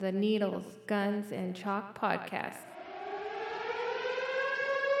the Needles, Guns, and Chalk podcast.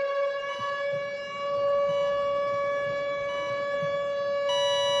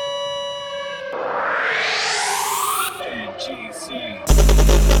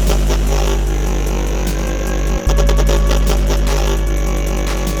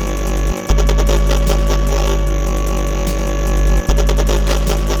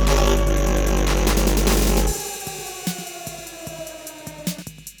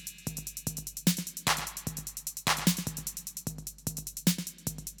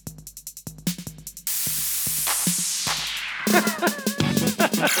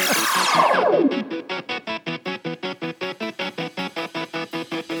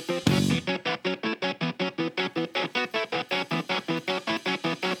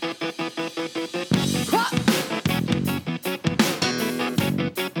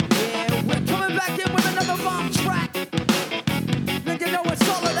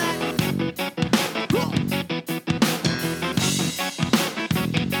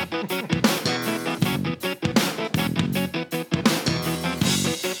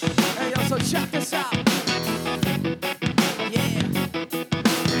 Check this out.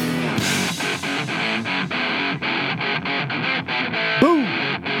 Boom.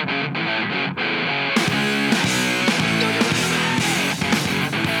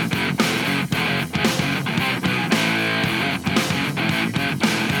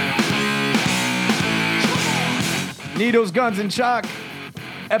 Needles, Guns, and Chalk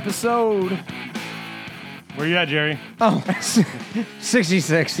episode. Where you at, Jerry? Oh,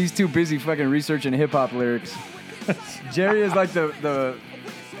 66. He's too busy fucking researching hip-hop lyrics. Jerry is like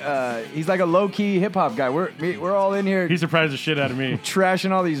he's like a low-key hip-hop guy. We're all in here. He surprised the shit out of me.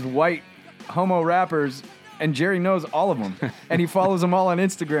 Trashing all these white homo rappers, and Jerry knows all of them. And he follows them all on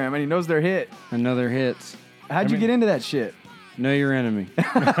Instagram, and he knows their hit. I know their hits. How'd you get into that shit? Know your enemy.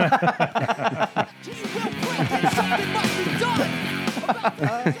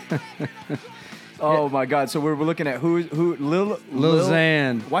 Oh my God! So we're looking at who Lil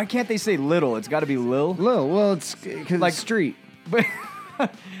Xan. Why can't they say little? It's got to be Lil. Lil. Well, it's because Like- it's street. But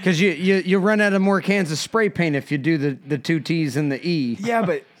Because you run out of more cans of spray paint if you do the two T's and the E. yeah,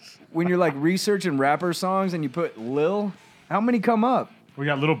 but when you're like researching rapper songs and you put Lil, how many come up? We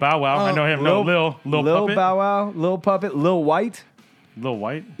got Little Bow Wow. I know him. No, Lil Puppet. Bow Wow, Lil Puppet, Lil White. Lil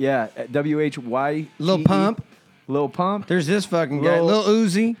White. Yeah, WHY. Lil Pump. Lil Pump. There's this fucking guy. Lil- Lil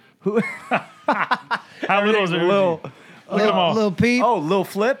Uzi. How little is it? Lil. Look at them all. Lil Peep. Oh, Lil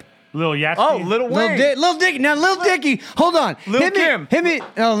Flip. Lil Yatsky. Oh, Lil Wayne. Lil Dicky. Now, Lil Dicky. Hold on. Lil Hit me- Kim. Hit me.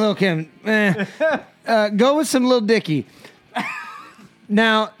 Oh, Lil Kim. Go with some Lil Dicky.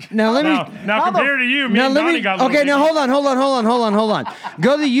 Now let me. Now compared to you, me Now and let Donnie me. got Lil Okay, now Dicky. hold on.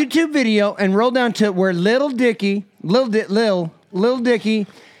 Go to the YouTube video and roll down to where Lil Dicky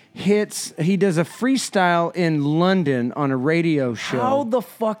hits. He does a freestyle in London on a radio show. How the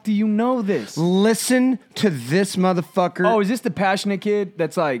fuck do you know this? Listen to this motherfucker. Oh, is this the passionate kid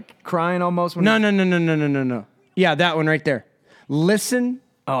that's like crying almost? When No. Yeah, that one right there. Listen.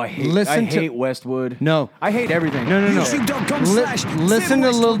 Oh, I hate. Listen I to- hate Westwood. No. I hate everything. No. Listen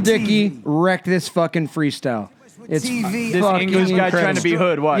to Lil Dicky wreck this fucking freestyle. It's TV. This fucking English guy trying to be incredible.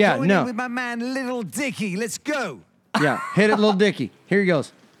 hood. Watch. Yeah, Join no. in with my man Little Dicky. Let's go. Yeah, hit it, Lil Dicky. Here he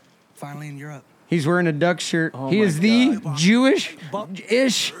goes. Finally in Europe. He's wearing a duck shirt. Oh He my is the God.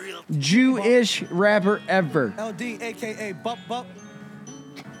 Jewish rapper ever. LD, a.k.a. Bup Bup.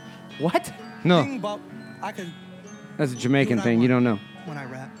 What? No, Ding Bup. I can that's a Jamaican thing. You don't know. when I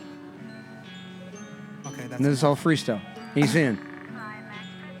rap. Okay, that's And this is all freestyle. He's in.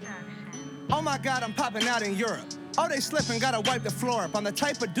 Oh my God, I'm popping out in Europe. Oh, they slipping, gotta wipe the floor up. I'm the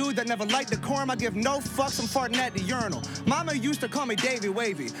type of dude that never liked decorum. I give no fucks, I'm farting at the urinal. Mama used to call me Davy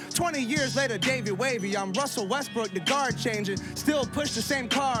Wavy. 20 years later, Davy Wavy. I'm Russell Westbrook, the guard changing. Still push the same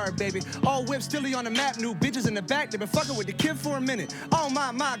car, baby. All whip stilly on the map, new bitches in the back. They been fucking with the kid for a minute. Oh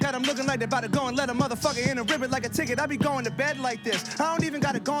my, God, I'm looking like they about to go and let a motherfucker in a ribbon like a ticket. I be going to bed like this. I don't even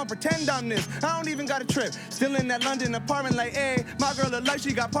gotta go and pretend I'm this. I don't even gotta trip. Still in that London apartment like, ayy. My girl look like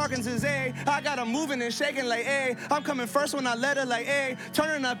she got Parkinson's, ayy. I got her moving and shaking like, ayy. I'm coming first when I let her like, ayy.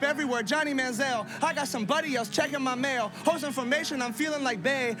 Turning up everywhere, Johnny Manziel. I got somebody else checking my mail. Host information, I'm feeling like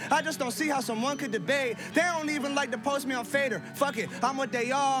bae. I just don't see how someone could debate. They don't even like to post me on Fader. Fuck it, I'm what they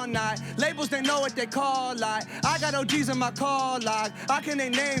all not. Labels, they know what they call like. I got OGs in my call log. I can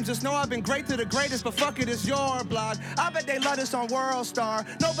name names, just know I've been great to the greatest, but fuck it, it's your blog. I bet they love this on World Star.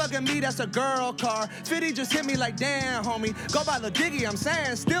 No bugging me, that's a girl car. Fitty just hit me like, damn, homie. Go by Lil Diggy, I'm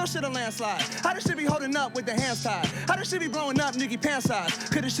saying, still shit a landslide. How this shit be holding up with the hands tied? high. How the shit be blowing up, Nicki pants size?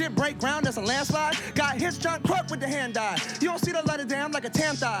 Could the shit break ground? That's a landslide. Got hits, John Crook with the hand die. You don't see the light of day, I'm like a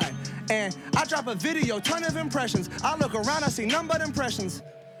tan thigh. And I drop a video, ton of impressions. I look around, I see none but impressions.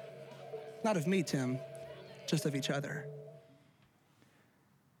 Not of me, Tim, just of each other.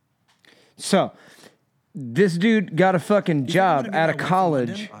 So, this dude got a fucking job out of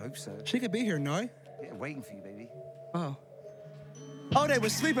college. I hope so. She could be here, no? Yeah, waiting for you, baby. Oh. Oh, they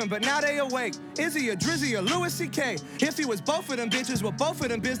was sleeping, but now they awake. Izzy or Drizzy or Louis C.K. If he was both of them bitches with both of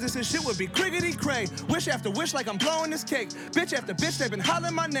them businesses, shit would be crickety cray. Wish after wish like I'm blowing this cake. Bitch after bitch, they been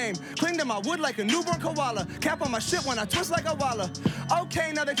hollering my name. Cling to my wood like a newborn koala. Cap on my shit when I twist like a walla.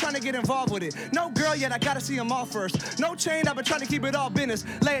 Okay, now they trying to get involved with it. No girl yet, I gotta see them all first. No chain, I've been trying to keep it all business.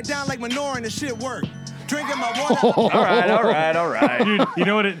 Lay it down like manure and the shit work. Drinking my water. All right. Dude, you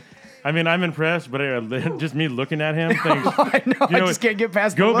know what? I mean, I'm impressed, but just me looking at him, thinks, I know. you know, I just can't get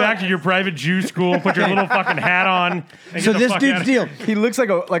past. go the look. back to your private Jew school, put your little fucking hat on. And So get the this fuck dude's outta deal. here. He looks like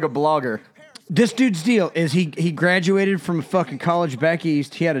a blogger. This dude's deal is he graduated from a fucking college back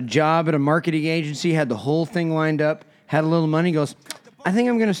east. He had a job at a marketing agency, had the whole thing lined up, had a little money. Goes, I think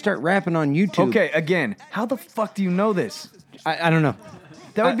I'm going to start rapping on YouTube. Okay, again, how the fuck do you know this? I don't know.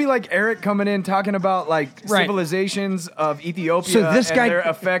 That would be like Eric coming in talking about like Right. civilizations of Ethiopia So this and guy- their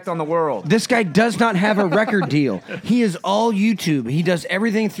effect on the world. This guy does not have a record deal. He is all YouTube. He does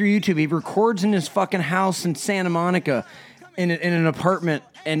everything through YouTube. He records in his fucking house in Santa Monica in an apartment,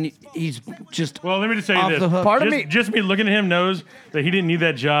 and he's just Well, let me just say off this. the hook. Part of just, me- just me looking at him knows that he didn't need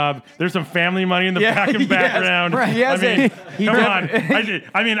that job. There's some family money in the Yeah, back and yes, background. right. He has I mean, he come def-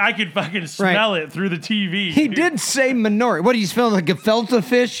 on. I mean, I could fucking smell it through the TV. He did say menorah. What, do you smell like gefilte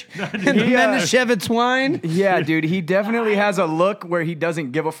fish and the Manischewitz wine? Yeah, dude, he definitely has a look where he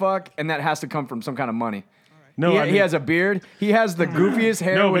doesn't give a fuck, and that has to come from some kind of money. No, he, I mean, he has a beard. He has the goofiest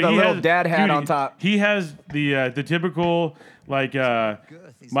hair with but a he little has- dad hat dude, on top. He has the typical like I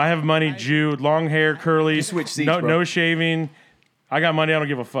have money Jew, long hair, curly, You switch seats, no bro. no shaving. I got money. I don't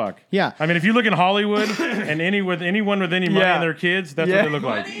give a fuck. Yeah. I mean, if you look in Hollywood and anyone with any money Yeah. and their kids, that's Yeah. what they look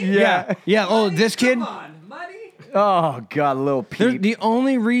like. Yeah. Yeah. Oh, this kid. Oh God, Lil Peep. The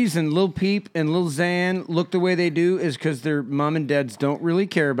only reason Lil Peep and Lil Xan look the way they do is because their mom and dads don't really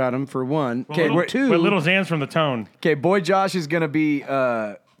care about them, for one. Okay, two. but little Xan's from the Tone. Okay, boy Josh is gonna be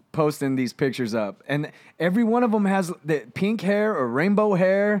posting these pictures up, and every one of them has the pink hair or rainbow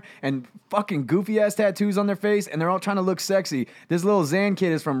hair and fucking goofy ass tattoos on their face, and they're all trying to look sexy. This little Xan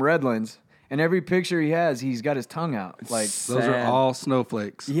kid is from Redlands, and every picture he has, he's got his tongue out. Like Those are Sad. all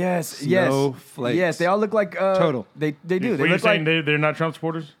snowflakes. yes, Snowflakes. yes, they all look like Total. They do. They What are you look saying? like They're not Trump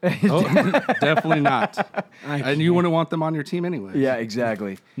supporters? Oh, definitely not. And you wouldn't want them on your team anyway. yeah,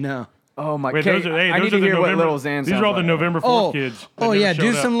 exactly. No. Oh my Wait, god! those are, hey, I those need are to the hear what November, little Xan These sounds are all the like. November 4th Oh, kids. that oh never yeah, do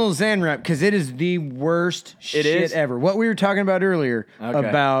showed up. some little Xan rap because it is the worst shit is? ever. What we were talking about earlier Okay.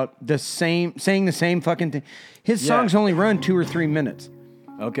 about saying the same fucking thing. His songs only run 2 or 3 minutes.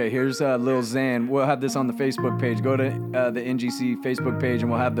 Okay, here's Lil Xan. We'll have this on the Facebook page. Go to the NGC Facebook page,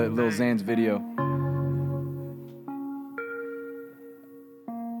 and we'll have the Lil Xan's video.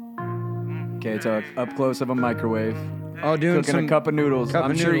 Okay, it's up close of a microwave. Oh, doing Cooking some a cup of noodles. cup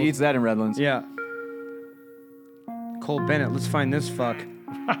I'm of sure he noodles. eats that in Redlands. Yeah. Cole Bennett. Let's find this fuck.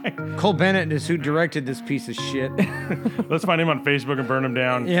 Cole Bennett is who directed this piece of shit. Let's find him on Facebook and burn him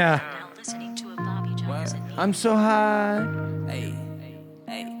down. Yeah. Now listening to a Bobby Johnson. I'm so high. Hey,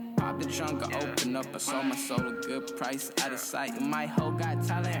 pop the trunk, I open up, I sold my soul a good price, out of sight. My hoe got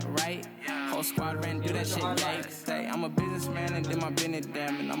talent, right? Whole squad ran, do that shit, yikes. Hey, I'm a businessman and then my business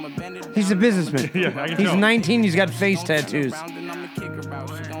damn, and I'm a bend it down. He's a businessman. Yeah, I can He's tell. 19. He's got face tattoos.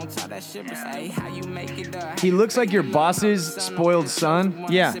 He looks like your boss's spoiled son.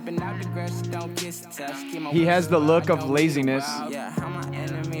 Yeah. He has the look of laziness. Yeah, how my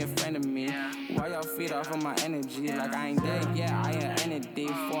enemy a friend of me? Why y'all feed off of my energy? Like I ain't dead, yeah, I ain't entity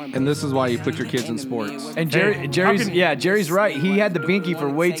for And this is why you put your kids in sports. And Hey, Jerry's how can- Jerry's right. He had the binky for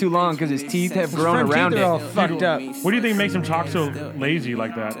way too long because his teeth have grown front around teeth are all it. fucked up. What do you think makes him talk so lazy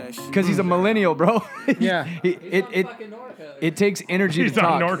like that? Because he's a millennial, bro. Yeah. It takes energy He's to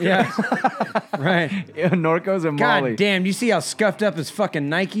on talk. Norco. Yeah. Right. Norcos and Molly. God damn, you see how scuffed up his fucking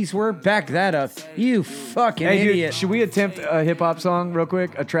Nikes were? Back that up. You fucking Hey, idiot. dude, should we attempt a hip hop song real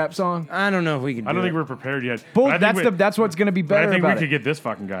quick? A trap song? I don't know if we can do I don't it. think we're prepared yet. Bull, But I think that's what's gonna be but I better think we about could it. get this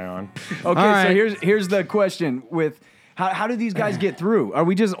fucking guy on. Okay, All so right. here's the question: with how do these guys get through? Are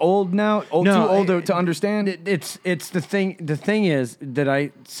we just old now? No, Too old to understand? It's the thing. The thing is that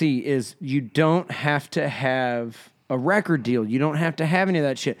I see is you don't have to have a record deal. You don't have to have any of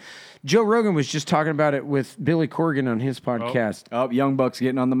that shit. Joe Rogan was just talking about it with Billy Corgan on his podcast. Oh, Young Buck's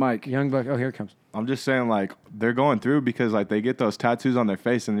getting on the mic. Young Buck. Oh, here it comes. I'm just saying, like, they're going through because, like, they get those tattoos on their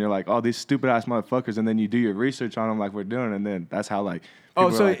face and you're like, oh, these stupid ass motherfuckers. And then you do your research on them like we're doing. And then that's how, like, Oh,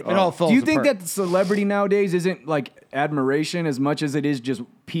 people so are like, it all falls do you think apart. that celebrity nowadays isn't like admiration as much as it is just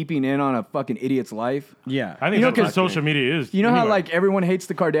peeping in on a fucking idiot's life? Yeah. I think You know, that's what 'cause- social media is. You know how anyway. like everyone hates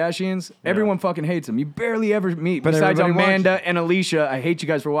the Kardashians? Everyone fucking hates them. You barely ever meet, But besides everybody Amanda and Alicia. I hate you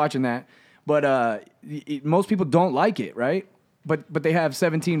guys for watching that. But most people don't like it, right? But they have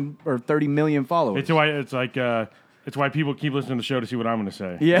 17 or 30 million followers. It's why people keep listening to the show to see what I'm going to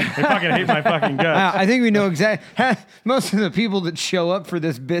say. Yeah. They fucking hate my fucking guts. I think we know exactly. Most of the people that show up for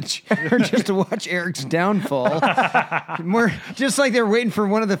this bitch are just to watch Eric's downfall. More just like they're waiting for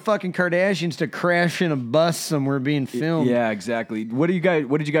one of the fucking Kardashians to crash in a bus somewhere being filmed. Yeah, exactly. What did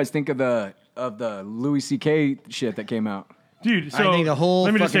you guys think of the Louis C.K. shit that came out? Dude, so I think the whole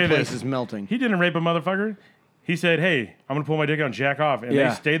let me fucking just say place this. is melting. He didn't rape a motherfucker. He said, hey, I'm going to pull my dick out and jack off. And Yeah.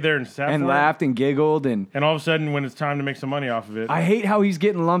 they stayed there and sat And for laughed and giggled it. And all of a sudden, when it's time to make some money off of it. I hate how he's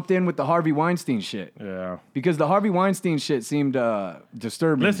getting lumped in with the Harvey Weinstein shit. Yeah. Because the Harvey Weinstein shit seemed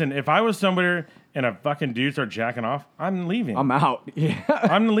disturbing. Listen, if I was somebody and a fucking dude started jacking off, I'm leaving. I'm out. Yeah.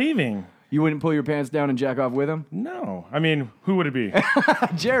 I'm leaving. You wouldn't pull your pants down and jack off with him? No. I mean, who would it be?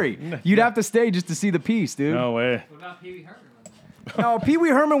 Jerry, you'd have to stay just to see the piece, dude. No way. No, Pee Wee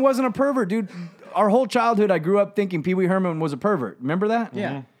Herman wasn't a pervert, dude. Our whole childhood, I grew up thinking Pee Wee Herman was a pervert. Remember that?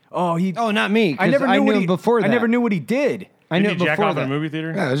 Yeah. Oh, Oh, not me. I never knew, I knew what him he, before that. I never knew what he did. I knew Did it you jack before off in that. a movie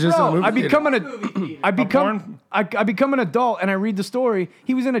theater? Yeah, it's just a Bro, movie I theater. become I become an adult and I read the story.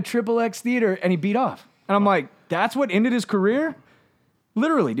 He was in a XXX theater and he beat off. And I'm like, that's what ended his career?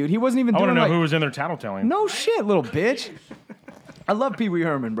 Literally, dude. He wasn't even I want doing to know like who was in there tattletelling. no shit, little bitch. I love Pee Wee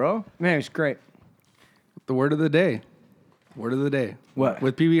Herman, bro. Man, it's great. The word of the day. Word of the day. What?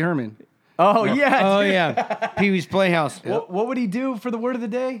 With Pee Wee Herman. Oh yeah. Oh dude. yeah, Pee Wee's Playhouse. What would he do for the word of the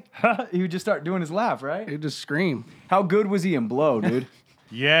day? He would just start doing his laugh, right? He'd just scream. How good was he in Blow, dude?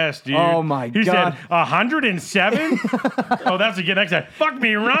 Yes, dude. Oh, my he God. said 107. Oh, that's a good next time. Fuck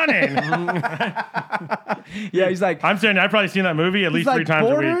me running. Yeah, he's like, I'm saying I've probably seen that movie at he's least like 3 times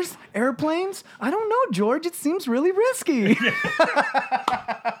borders, airplanes. I don't know, George. It seems really risky.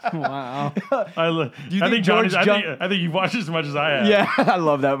 Wow. a week. you think George I jumped- think you've watched as much as I have. Yeah, I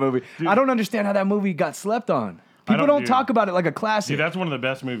love that movie. I don't understand how that movie got slept on. People don't dude. talk about it like a classic. Dude, that's one of the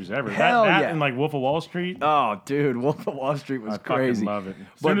best movies ever. Hell that yeah. and like Wolf of Wall Street. Oh, dude, Wolf of Wall Street was I fucking crazy. love it.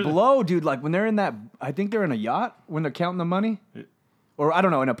 But Soon as- Blow, dude, like when they're in that, I think they're in a yacht when they're counting the money, or I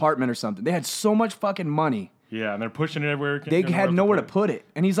don't know, an apartment or something. They had so much fucking money. Yeah, and they're pushing it everywhere. They had nowhere to put it.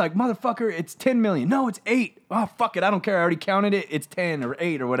 And he's like, motherfucker, it's 10 million. No, it's 8. Oh, fuck it. I don't care. I already counted it. It's 10 or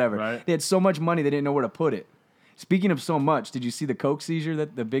 8 or whatever. Right. They had so much money, they didn't know where to put it. Speaking of so much, did you see the coke seizure,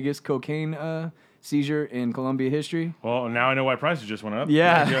 that the biggest cocaine seizure in Colombia history? Well, now I know why prices just went up.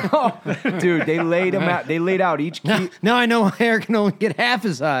 Yeah. Dude, they laid them out. They laid out each key. Now I know why Eric can only get half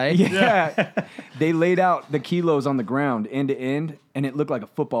as high. Yeah. They laid out the kilos on the ground end to end, and it looked like a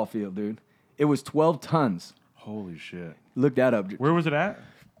football field, dude. It was 12 tons. Holy shit. Look that up. Where was it at?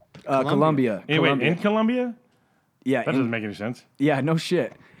 Colombia. Anyway, Colombia. in Colombia? Yeah. That doesn't make any sense. Yeah, no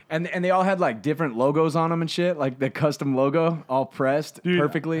shit. And they all had like different logos on them and shit, like the custom logo, all pressed Dude,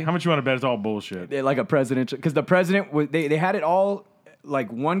 perfectly. How much you want to bet it's all bullshit? Like a presidential, because the president was they had it all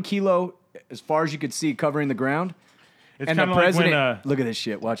like 1 kilo as far as you could see covering the ground. It's And kind the of like president, when look at this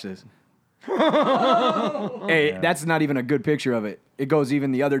shit. Watch this. Hey, that's not even a good picture of it. It goes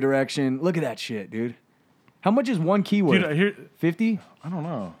even the other direction. Look at that shit, dude. How much is 1 key worth? Dude, here, 50? I don't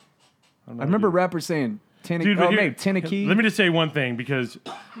know. I remember rappers saying 10 Dude, oh, but here- maybe 10 a key. Let me just say one thing, because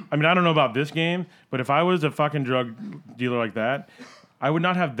I mean I don't know about this game, but if I was a fucking drug dealer like that, I would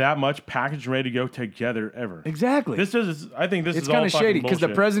not have that much packaged and ready to go together ever. Exactly. This is. I think this It's is all kind of fucking shady because the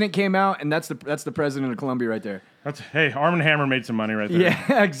bullshit. president came out, and that's the president of Colombia right there. Hey, Arm & Hammer made some money right there.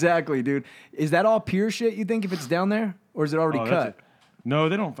 Yeah, exactly, dude. Is that all pure shit? You think if it's down there, or is it already Oh, that's cut? No,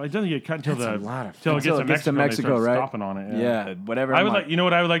 they don't. It doesn't get cut until That's a lot of until it Until gets to Mexico. And they start right? stopping on it. Yeah, whatever. I would I'm like. You know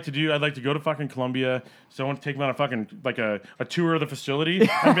what I would like to do? I'd like to go to fucking Colombia. Someone take me on a fucking like a tour of the facility.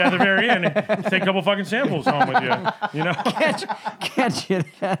 And be at the very end, take a couple fucking samples home with you. You know. Catch it.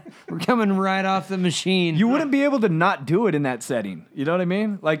 We're coming right off the machine. You wouldn't be able to not do it in that setting. You know what I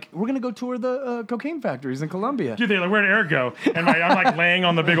mean? Like, we're gonna go tour the cocaine factories in Colombia. Dude, they're like, where'd Eric go? And I'm like laying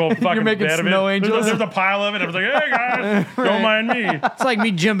on the big old fucking making bed snow of it. angels? There's a pile of it. I was like, hey guys, don't mind me. It's like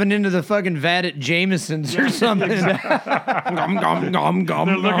me jumping into the fucking vat at Jameson's or something. Gum, gum, gum, gum,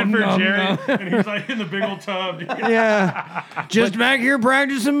 They're looking gum, for gum, Jerry, gum. and he's like in the big old tub. Yeah. Just back here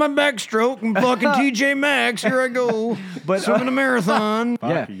practicing my backstroke and fucking TJ Maxx. Here I go. But, Swimming a marathon.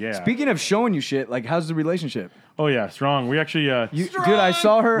 Yeah. yeah. Speaking of showing you shit, like, how's the relationship? Oh yeah, strong. We actually, Dude, I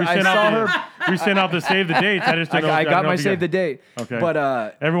saw her. we I sent saw out her. we sent out the save the dates. I just don't know. I got don't know my if you save the date. Okay.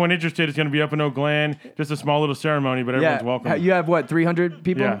 But everyone interested is going to be up in Oak Glen. Just a small little ceremony, but everyone's welcome. You have what, 300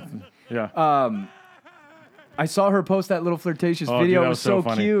 people? Yeah. I saw her post that little flirtatious Oh, video. dude, that it was so so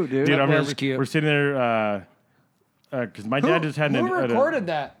funny. cute, dude. Dude, I That remember was cute. we're sitting there because my dad just had Who an recorded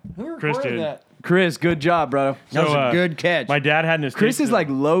that? Who Chris recorded did. that? Chris, good job, bro. That was So, a good catch. My dad had an estate Chris is sale. like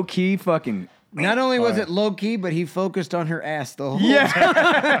low key fucking. Not only was it low key, but he focused on her ass the whole time.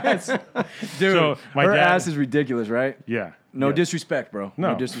 Yeah, dude. So, my her dad- ass is ridiculous, right? Yeah. No yeah. disrespect, bro.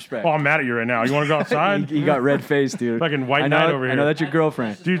 No disrespect. Oh, I'm mad at you right now. You want to go outside? You got red face, dude. Fucking white I know, knight over I know here. that's your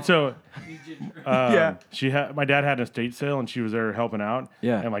girlfriend. Dude, so Yeah. my dad had an estate sale and she was there helping out.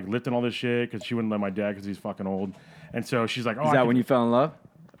 Yeah. And like lifting all this shit because she wouldn't let my dad because he's fucking old. And so she's like, oh, Is that when you fell in love?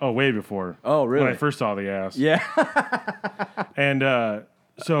 Oh, way before. Oh, really? When I first saw the ass. Yeah. And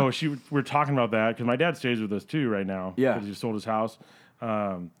so we're talking about that because my dad stays with us too right now. Yeah. Because he sold his house.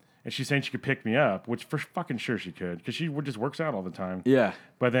 And she's saying she could pick me up, which for fucking sure she could because she just works out all the time. Yeah.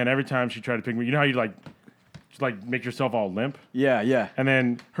 But then every time she tried to pick me, you know how you like make yourself all limp? Yeah. Yeah. And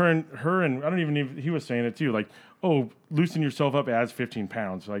then her and I don't even he was saying it too, like, oh, loosen yourself up adds 15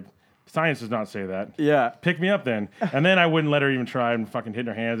 pounds. Like, science does not say that. Yeah. Pick me up then. And then I wouldn't let her even try and fucking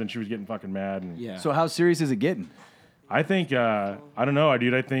hitting her hands, and she was getting fucking mad. And Yeah. So how serious is it getting? I think, I don't know,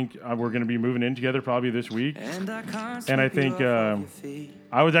 dude. I think we're going to be moving in together probably this week. And I think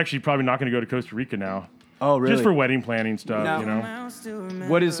I was actually probably not going to go to Costa Rica now. Oh, really? Just for wedding planning stuff, Now- you know?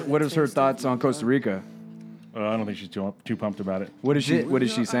 What is her thoughts on Costa Rica? I don't think she's too pumped about it. What is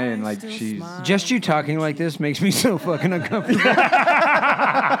she saying? Like she's Just you talking like this makes me so fucking uncomfortable.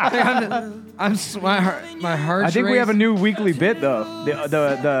 My heart's I think we have a racing. new weekly bit though.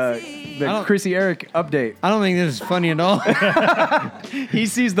 The Chrissy Eric update. I don't think this is funny at all. He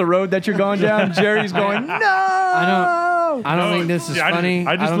sees the road that you're going down. Jerry's going, no. I don't think this is funny.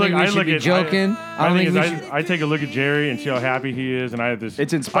 I don't think we should be joking. I don't think we should. I take a look at Jerry and see how happy he is, and I have this.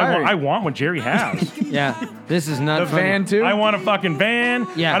 It's inspiring. I want what Jerry has. Yeah, this is not The funny. van too. I want a fucking van.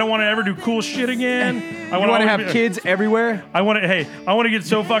 Yeah. I don't want to ever do cool shit again. I You want to have always be- kids everywhere? I want to. Hey, I want to get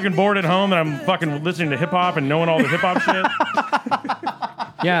so fucking bored at home that I'm fucking listening to hip hop and knowing all the hip hop shit.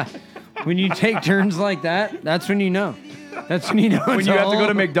 Yeah, when you take turns like that, that's when you know. That's when you know. When it's you have to go all-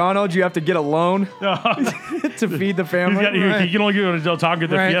 to McDonald's, you have to get a loan to feed the family. He can only go to Del Taco get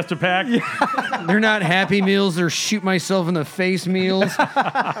the Right. Fiesta pack. They're not Happy Meals. They're shoot myself in the face meals.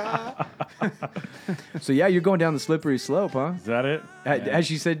 So yeah, you're going down the slippery slope, huh? Is that it? Has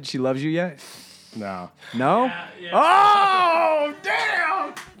she said she loves you yet? No. No? Oh,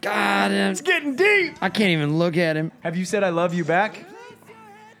 damn! God, It's getting deep. I can't even look at him. Have you said I love you back?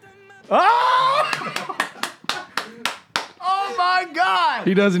 Oh! Oh my God!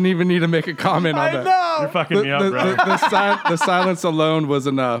 He doesn't even need to make a comment on I that. know. You're fucking me up, bro. The silence alone was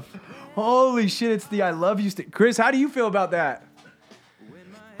enough. Holy shit! It's the I love you. Chris, how do you feel about that?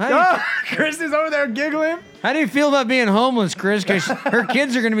 Chris is over there giggling. How do you feel about being homeless, Chris? Because her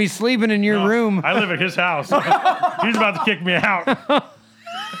kids are going to be sleeping in your room. I live at his house. He's about to kick me out.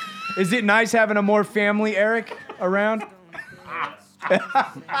 Is it nice having a more family Eric around? Yeah,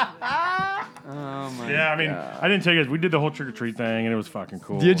 I mean, I didn't tell you guys, we did the whole trick or treat thing, and it was fucking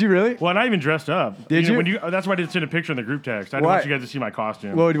cool. Did you really? Well, not even dressed up. Did you? When that's why I didn't send a picture in the group text. I didn't Why? want you guys to see my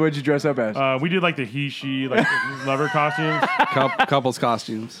costume. What did you dress up as? We did like the he, she, like lover costumes. Couples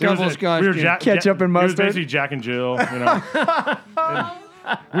costumes. It was Couples a- we were costume. Ketchup and It was mustard? basically Jack and Jill, you know.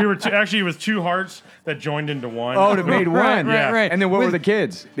 And we were actually, it was two hearts that joined into one. Oh, it made one. right, right. And then what were the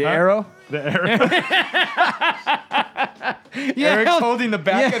kids? The arrow? The arrow. Eric's holding the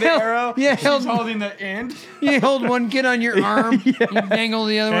back of the arrow. Yeah, She's holding the end. You hold one kid on your arm, you dangle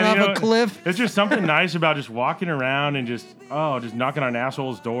the other one And, off you a know, cliff. It's just something nice about just walking around and just knocking on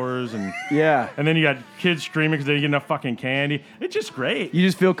assholes' doors and Yeah. and then you got kids screaming because they didn't get enough fucking candy. It's just great. You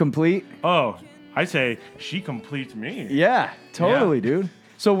just feel complete? Oh, I say she completes me. Yeah, totally, dude.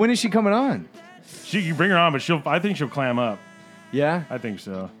 So when is she coming on? You bring her on, but I think she'll clam up. Yeah? I think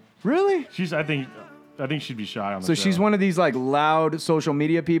so. Really? I think she'd be shy on the So show. she's one of these like loud social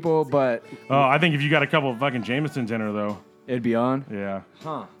media people, but Oh, I think if you got a couple of fucking Jamesons in her though. it'd be on. Yeah.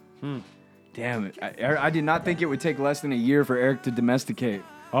 Damn it. I did not think it would take less than a year for Eric to domesticate.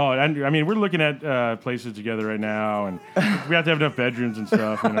 Oh, and I mean, we're looking at places together right now, and we have to have enough bedrooms and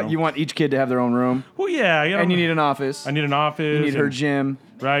stuff. You know? You want each kid to have their own room, Well, yeah, you know, and you need an office. I need an office. You need her and- gym.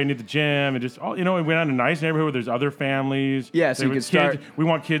 Right, you need the gym, and just all we went out in a nice neighborhood where there's other families. Yeah, so There you was can start- kids. We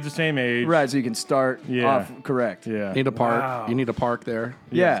want kids the same age. Right, so you can start Yeah. off correct. Yeah. Need a park. Wow. You need a park there.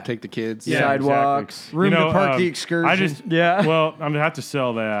 Yeah. To take the kids. Yeah, Sidewalks. exactly. Room to park the excursion. I just Yeah. Well, I'm gonna have to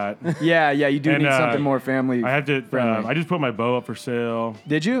sell that. Yeah, you do And, need something more family. I have to. friendly. I just put my bow up for sale.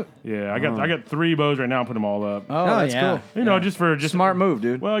 Did you? Yeah, I got 3 bows right now. I'm putting them all up. Oh, that's yeah. cool. You know, just Smart move,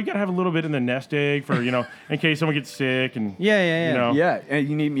 dude. Well, you gotta have a little bit in the nest egg for in case someone gets sick and Yeah. you know Yeah,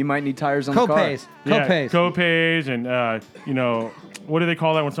 and you might need tires on the car. Copays. yeah, Copays. copays and what do they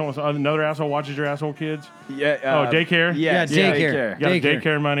call that when another asshole watches your asshole kids? Yeah. Daycare. Yeah, daycare. You got Daycare.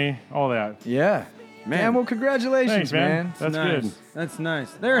 daycare money, all that. Yeah. Man, well, congratulations, Thanks, man. That's nice. good. That's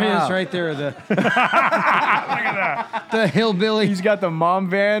nice. There it Wow. is, right there. The the hillbilly He's got the mom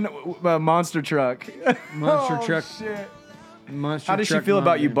van, monster truck. monster truck. Shit. Monster How does she truck feel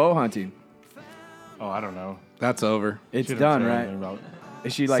about you mom. bow hunting? Oh, I don't know. That's over. It's Shouldn't done, say right? anything about-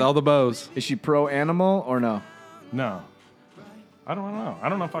 Is she Sell the bows. Is she pro animal or no? No. I don't know. I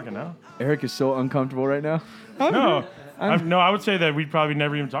don't know if I can know. Eric is so uncomfortable right now. No. I would say that we probably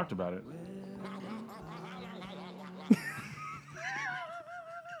never even talked about it.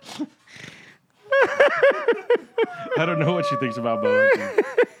 I don't know what she thinks about bow hunting.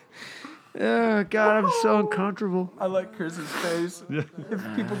 Oh God, I'm so uncomfortable. I like Chris's face.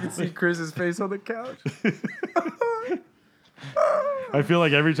 If people could see Chris's face on the couch. I feel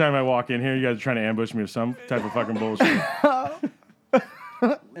like every time I walk in here, you guys are trying to ambush me with some type of fucking bullshit.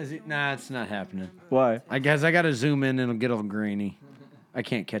 Nah, it's not happening. Why? I guess I gotta zoom in and it'll get all grainy. I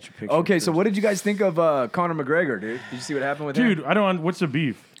can't catch a picture. Okay, so what did you guys think of Conor McGregor, dude? Did you see what happened with him? Dude, I don't. What's the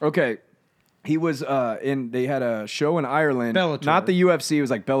beef? Okay. He was they had a show in Ireland. Bellator. Not the UFC, it was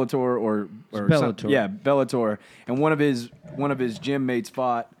like Bellator or Bellator. Yeah, Bellator. And one of his gym mates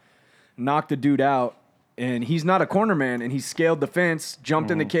fought, knocked the dude out, and he's not a corner man, and he scaled the fence, jumped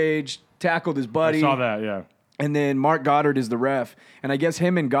in the cage, tackled his buddy. I saw that. Yeah. And then Mark Goddard is the ref. And I guess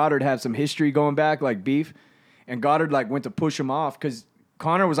him and Goddard have some history going back, like beef. And Goddard like went to push him off because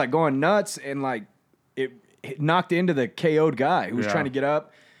Conor was like going nuts and like it knocked into the KO'd guy who was Yeah. trying to get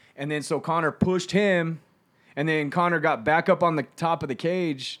up. And then so Conor pushed him. And then Conor got back up on the top of the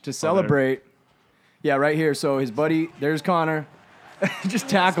cage to celebrate. Yeah, right here. So his buddy, there's Conor, just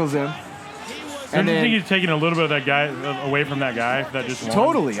tackles him. And do you think he's taking a little bit of that guy away from that guy that just won?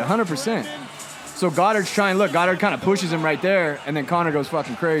 Totally, 100%. So Goddard's trying, look, Goddard kind of pushes him right there, and then Conor goes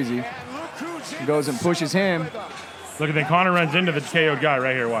fucking crazy. He goes and pushes him. Look, and then Conor runs into the KO'd guy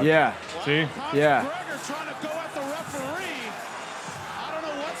right here. Watch. Yeah, See? yeah.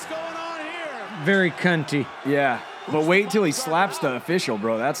 Very cunty. Yeah. But wait till he slaps the official,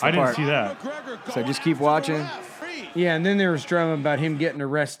 bro. That's the I didn't part. see that. So just keep watching. Yeah, and then there was drama about him getting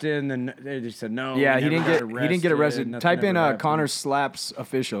arrested, and then they just said no. Yeah, he he didn't get arrested. nothing Type in ever happened. Conor slaps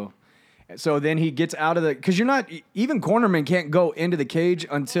official. So then he gets out of the, because you're not, even cornermen can't go into the cage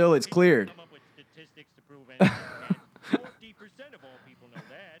until it's cleared.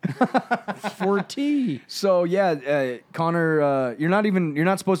 4T. So yeah, Conor, you're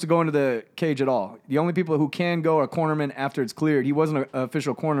not supposed to go into the cage at all. The only people who can go are cornermen after it's cleared. He wasn't an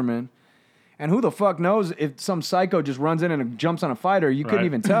official cornerman. And who the fuck knows if some psycho just runs in and jumps on a fighter? You couldn't Right.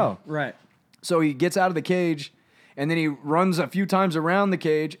 even tell. Right. So he gets out of the cage, and then he runs a few times around the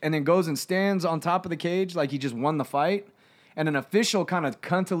cage, and then goes and stands on top of the cage like he just won the fight. And an official kind of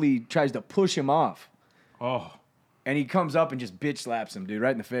cuntily tries to push him off. Oh. And he comes up and just bitch slaps him, dude,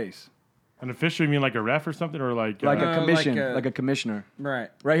 right in the face. An official, you mean like a ref or something? Or like Like a like commission, a- like a commissioner. Right.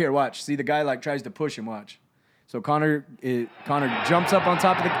 Right here, watch. See, the guy like tries to push him, watch. So Conor jumps up on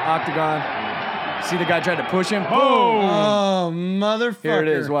top of the octagon. See the guy tried to push him? Boom! Oh, motherfucker. Here it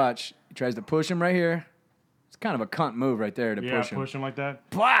is, watch. He tries to push him right here. It's kind of a cunt move right there to yeah, push him. push him like that.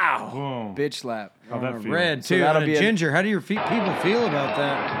 Wow! Boom. Bitch slap. How'd that feel? Red, So too. that'll and be a a- ginger. How do your people feel about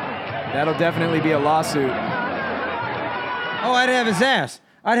that? That'll definitely be a lawsuit. Oh, I'd have his ass.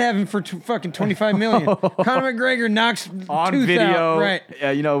 I'd have him for fucking $25 million. Conor McGregor knocks On tooth video. out.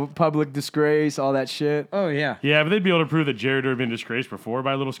 Right. Public disgrace, all that shit. Oh, yeah. Yeah, but they'd be able to prove that Jared had been disgraced before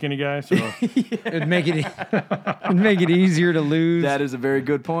by a little skinny guy. So It'd make it easier to lose. That is a very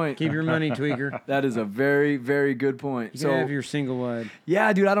good point. Keep your money, tweaker. That is a very, very good point. You So, can have your single wide.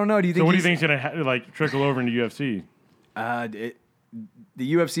 yeah, dude, I don't know. Do you think what do you he's- think's gonna like trickle over into UFC?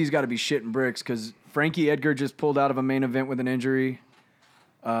 The UFC's got to be shitting bricks because Frankie Edgar just pulled out of a main event with an injury.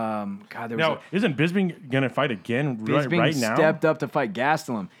 God, there was Now, isn't Bisping gonna fight again Bisping right now? stepped up to fight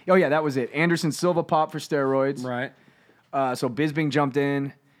Gastelum. Oh yeah, that was it. Anderson Silva popped for steroids. Right. So Bisping jumped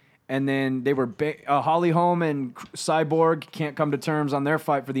in. And then they were Holly Holm and Cyborg can't come to terms on their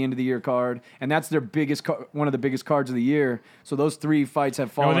fight for the end of the year card, and that's their biggest, one of the biggest cards of the year. So those 3 fights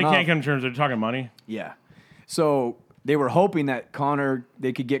have fallen they off. can't come to terms. They're talking money. Yeah. So they were hoping that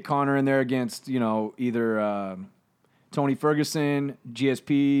they could get Conor in there against, either Tony Ferguson,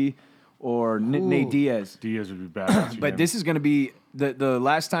 GSP, or Nate Diaz. Diaz would be bad. But this is going to be the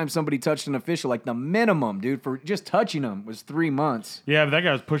last time somebody touched an official, like the minimum, dude, for just touching him was 3 months. Yeah, but that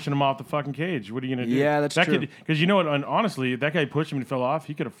guy was pushing him off the fucking cage. What are you going to do? Yeah, that's true. Because you know what? Honestly, if that guy pushed him and fell off,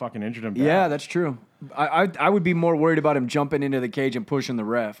 he could have fucking injured him. Yeah, that's true. I would be more worried about him jumping into the cage and pushing the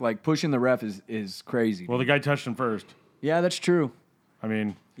ref. Like, pushing the ref is crazy. Well, the guy touched him first. Yeah, that's true. I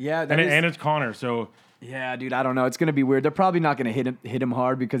mean, yeah, and it's Conor, so. Yeah, dude, I don't know. It's going to be weird. They're probably not going to hit him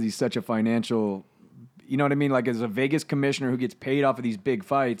hard because he's such a financial, you know what I mean? Like, as a Vegas commissioner who gets paid off of these big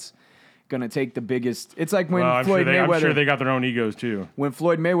fights, going to take the biggest. It's like when Floyd Mayweather. I'm sure they got their own egos too. When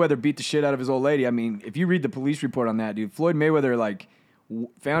Floyd Mayweather beat the shit out of his old lady, I mean, if you read the police report on that, dude, Floyd Mayweather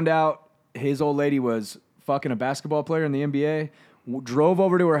found out his old lady was fucking a basketball player in the NBA, drove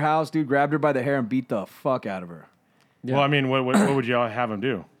over to her house, dude, grabbed her by the hair and beat the fuck out of her. Yeah. Well, I mean, what would you have him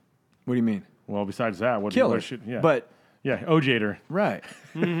do? What do you mean? Well, besides that, kill her. OJ'd her. Right.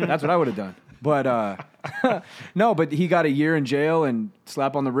 That's what I would have done. But no, but he got a year in jail and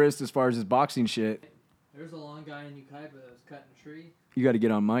slap on the wrist as far as his boxing shit. There's a long guy in Ukaipa that was cutting a tree. You got to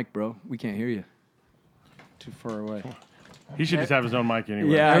get on mic, bro. We can't hear you. Too far away. He should just have his own mic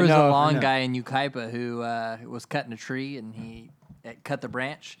anyway. Yeah, there was a long guy in Ukaipa who was cutting a tree and he cut the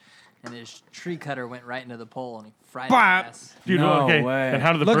branch. And his tree cutter went right into the pole, and he fried his ass. Dude, No okay. way. And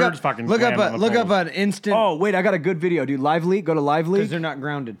how do the birds fucking look land on the up poles? an instant Oh, wait, I got a good video, dude. Live Leak, go to Live because Leak. they're not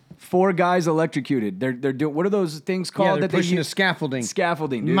grounded. 4 guys electrocuted. They're doing, what are those things Yeah, called they're that pushing they the use? scaffolding.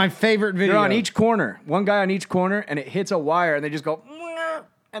 Scaffolding, dude. My favorite video. They're on each corner. One guy on each corner, and it hits a wire, and they just go,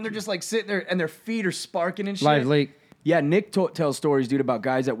 and they're just like sitting there, and their feet are sparking and shit. Live leak. Yeah, Nick tells stories, dude, about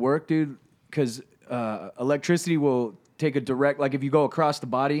guys at work, dude, because electricity will take a direct, like if you go across the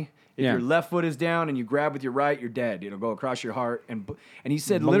body, if Yeah. your left foot is down and you grab with your right, you're dead. It'll go across your heart, and he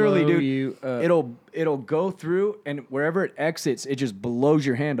said Blow literally, dude, you up. it'll go through, and wherever it exits, it just blows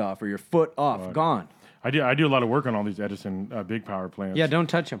your hand off or your foot off, gone. I do a lot of work on all these Edison big power plants. Yeah, don't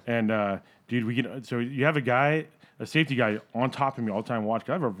touch them. And dude, so you have a safety guy on top of me all the time watching.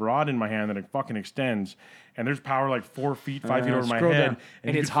 I have a rod in my hand that it fucking extends, and there's power like 4 feet, 5 feet over my scroll head. down.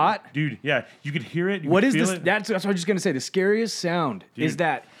 And you it's could- hot? dude. Yeah, you could hear it. You What could is feel this? it, That's what I was just gonna say. The scariest sound is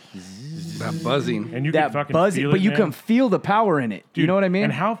that That buzzing. and you can that fucking buzzing, feel but it, you man. can feel the power in it. Dude, You know what I mean?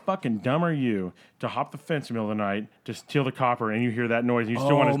 And how fucking dumb are you to hop the fence in the middle of the night to steal the copper and you hear that noise and you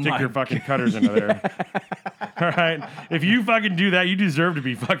still want Oh to stick my your fucking cutters into there? All right? If you fucking do that, you deserve to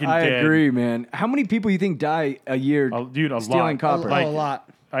be fucking I dead. agree, man. How many people you think die a year Dude, a stealing lot. copper? Like- a lot.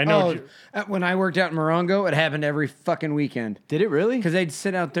 I know. When I worked out in Morongo, it happened every fucking weekend. Did it really? Because they'd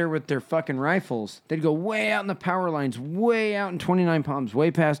sit out there with their fucking rifles. They'd go way out in the power lines, way out in 29 Palms, way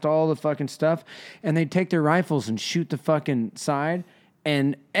past all the fucking stuff. And they'd take their rifles and shoot the fucking side.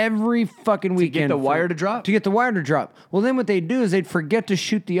 And every fucking weekend. the wire to drop? To get the wire to drop. Well, then what they'd do is they'd forget to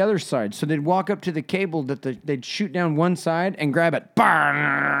shoot the other side. So they'd walk up to the cable that they'd shoot down one side and grab it.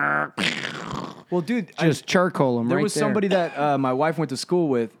 Well, dude, Just charcoal them there right was there. somebody that my wife went to school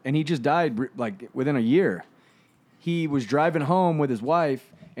with, and he just died like within a year. He was driving home with his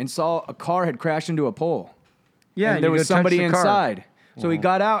wife and saw a car had crashed into a pole. Yeah, and there you was go touch somebody the car. inside. So he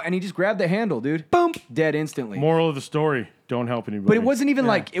got out and he just grabbed the handle, dude. Boom, dead instantly. Moral of the story: don't help anybody. But it wasn't even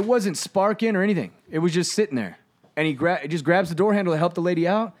like it wasn't sparking or anything. It was just sitting there, and he just grabs the door handle to help the lady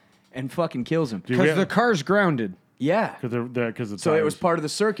out, and fucking kills him. Dude, we Because the have- car's grounded. Yeah. because So it was part of the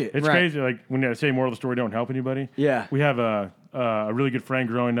circuit. It's Right. crazy. Like when I say moral of the story, don't help anybody. Yeah. We have a really good friend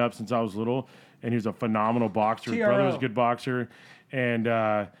growing up since I was little, and he was a phenomenal boxer. His brother was a good boxer, and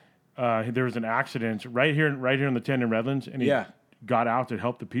there was an accident right here in the 10 in Redlands, and he Yeah. got out to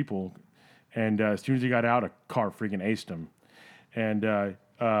help the people. And as soon as he got out, a car freaking aced him. And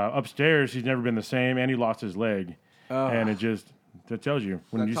upstairs, he's never been the same, and he lost his leg. And that tells you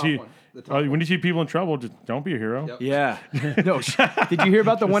when The you top see one. The top when you see people in trouble, just don't be a hero. Yep. Yeah. No. Did you hear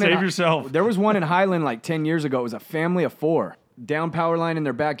about the one? Save in, yourself. There was one in Highland like 10 years ago. It was a family of 4 down power line in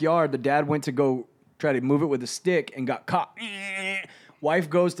their backyard. The dad went to go try to move it with a stick and got caught. Wife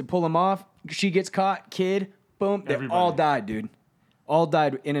goes to pull him off. She gets caught. Kid, boom. They Everybody. all died, dude. All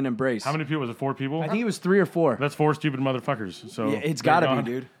died in an embrace. How many people was it? 4 people? I think it was 3 or 4. That's 4 stupid motherfuckers. So Yeah, it's they're got to gone.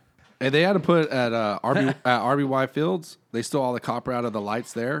 be, dude. Hey, they had to put at RBY Fields. They stole all the copper out of the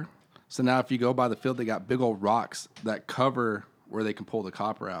lights there. So now if you go by the field, they got big old rocks that cover where they can pull the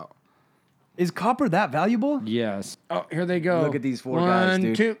copper out. Is copper that valuable? Yes. Oh, here they go. Look at these 4 guys, One,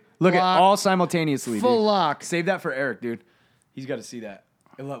 dude. two. Look lock, at all simultaneously. full dude. lock. Save that for Eric, dude. He's got to see that.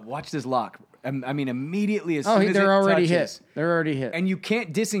 And look, watch this lock. I mean, immediately as Oh, soon as they're it already touches, hit. They're already hit. and you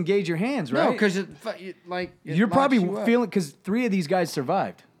can't disengage your hands, right? No, because you're probably feeling because 3 of these guys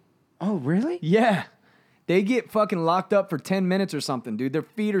survived. Oh, really? Yeah, they get fucking locked up for 10 minutes or something, dude. Their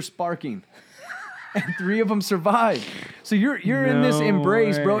feet are sparking. And 3 of them survived. So you're in this No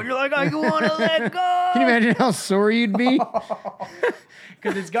embrace, bro. way. You're like, I want to let go. Can you imagine how sore you'd be?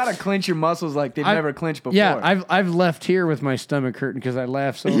 Because it's got to clench your muscles like they've never clenched before. Yeah, I've left here with my stomach hurting because I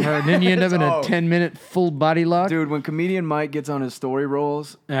laughed so hard. Then you end up in a 10-minute full body lock. Dude, when comedian Mike gets on his story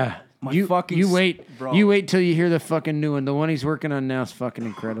rolls, you wait, bro. you wait till you hear the fucking new one. The one he's working on now is fucking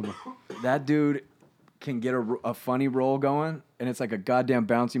incredible. That dude can get a funny roll going, and it's like a goddamn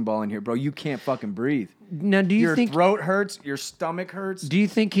bouncing ball in here, bro. You can't fucking breathe. Now, do you Your think throat hurts, your stomach hurts. Do you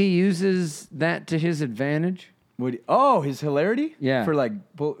think he uses that to his advantage? His hilarity? Yeah.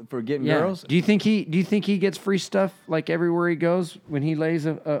 For getting girls? Do you think he gets free stuff like everywhere he goes when he lays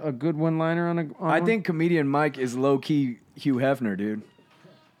a good one-liner on I one? think comedian Mike is low-key Hugh Hefner, dude.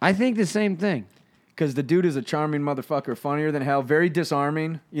 I think the same thing. Because the dude is a charming motherfucker, funnier than hell, very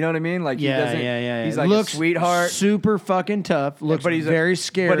disarming. You know what I mean? Like he doesn't. He's like looks a sweetheart, super fucking tough. Looks but he's very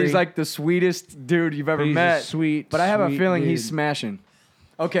scary. But he's like the sweetest dude you've ever He's a met. sweet. But I have a sweet feeling dude. he's smashing.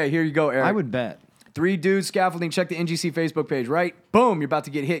 Okay, here you go, Eric. I would bet. 3 dudes scaffolding. Check the NGC Facebook page. Right, boom, you're about to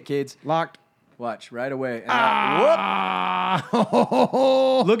get hit, kids. Locked. Watch right away. And Whoop!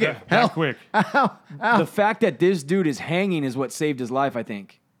 Look at That quick. the fact that this dude is hanging is what saved his life. I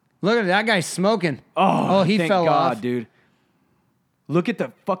think. Look at that guy smoking. He thank fell God, off, dude. Look at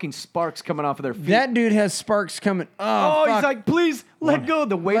the fucking sparks coming off of their feet. That dude has sparks coming. Oh, fuck. he's like, please let go.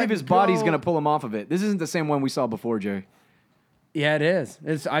 The weight Let of his body's go. gonna pull him off of it. This isn't the same one we saw before, Jerry. Yeah, it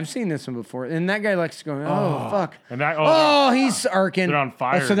is. I've seen this one before, and that guy likes going. Oh, fuck. And that He's arcing. they're on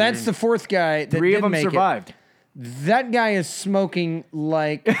fire, So that's dude. the 4th guy. That 3 of did them make survived. It. That guy is smoking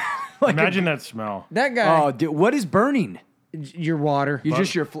like imagine that smell. that guy. Oh, dude, what is burning? Your water. You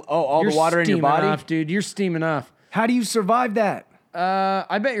just all You're the water in your steaming body. off, dude. You're steaming off. How do you survive that?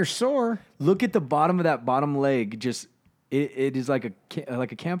 I bet you're sore. Look at the bottom of that bottom leg. Just it is like a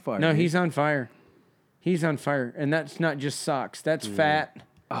campfire. No, dude. he's on fire. He's on fire, and that's not just socks. That's fat.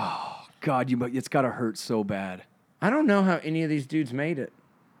 God, it's gotta hurt so bad. I don't know how any of these dudes made it.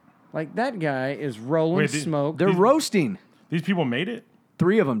 Like that guy is rolling Wait, smoke. They're roasting. These people made it.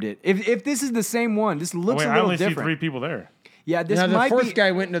 3 of them did. If this is the same one, this looks Wait, a I little only see different. 3 people there. Yeah, this now the might 4th be.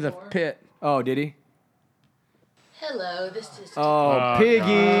 guy went into the pit. Oh, did he? Hello, this is. Oh, piggy,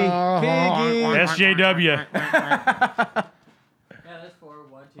 piggy. SJW. Yeah, that's 4.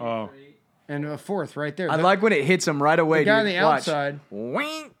 1, 2, Oh. 3. And a 4th right there. I The- like when it hits him right away. the guy on dude. the Watch. outside.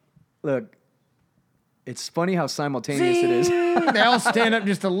 Wing. Look, it's funny how simultaneous it is. They all stand up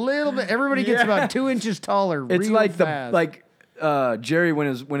just a little bit. Everybody gets about 2 inches taller. It's real like fast. Jerry when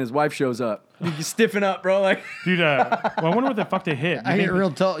his wife shows up. You stiffen up, bro. Like Dude, well, I wonder what the fuck they hit. I get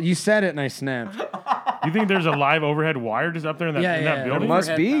real tall. You said it and I snapped. You think there's a live overhead wire just up there in that, in that yeah. building? it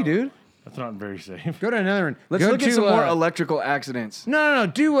must be, dude. That's not very safe. Go to another one. Let's Go look at to, some more electrical accidents. No.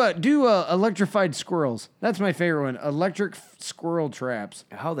 Do electrified squirrels. That's my favorite one. Electric squirrel traps.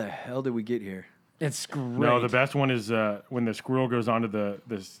 How the hell did we get here? It's great. No, the best one is when the squirrel goes onto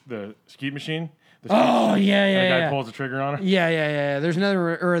the skeet machine. The skeet Oh machine, yeah, and the guy yeah. pulls the trigger on her. Yeah. There's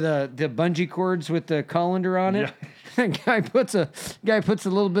another, or the bungee cords with the colander on it. That guy puts a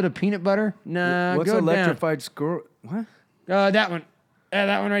little bit of peanut butter. Nah, What's go electrified squirrel? What? down. That one.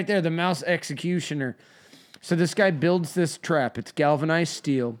 That one right there. The mouse executioner. So this guy builds this trap. It's galvanized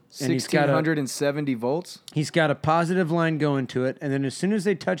steel, and 1670 volts. he's got a positive line going to it, and then as soon as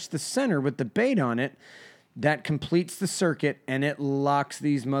they touch the center with the bait on it, that completes the circuit, and it locks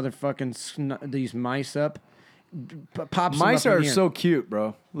these motherfucking these mice up. Pops them Mice up in are the air. so cute,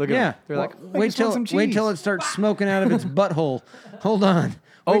 bro. Look at them. They're like, wait till it starts smoking out of its butthole. Hold on.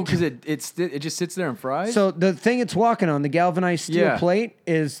 Oh, because it just sits there and fries. So the thing it's walking on, the galvanized steel Yeah. plate,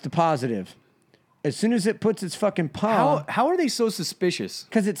 is the positive. As soon as it puts its fucking paw, how are they so suspicious?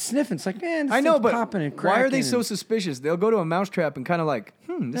 because it's sniffing, it's like, man, this I know, thing's but popping and why are they cracking so and- suspicious? They'll go to a mousetrap and kind of like,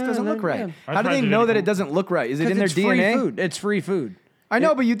 this doesn't look right. yeah. How do they know that it doesn't look right? Is it in their it's DNA? free food. It's free food. I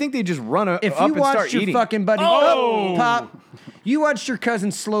know, but you think they just run If up you and start watched your eating? fucking buddy Oh! pop, you watched your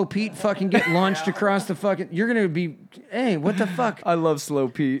cousin Slow Pete fucking get launched across the fucking. You're gonna be, hey, what the fuck? I love Slow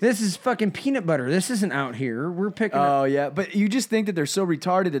Pete. This is fucking peanut butter. This isn't out here. We're picking up. Oh yeah, but you just think that they're so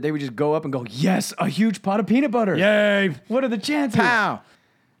retarded that they would just go up and go, yes, a huge pot of peanut butter. Yay! What are the chances? Pow!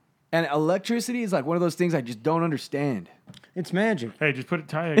 And electricity is like one of those things I just don't understand. It's magic. Hey, just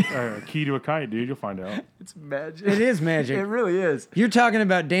tie a key to a kite, dude. You'll find out. It's magic. It is magic. It really is. You're talking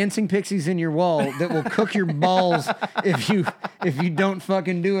about dancing pixies in your wall that will cook your balls if you don't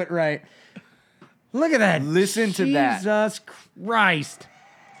fucking do it right. Look at that. Listen to that. Jesus Christ.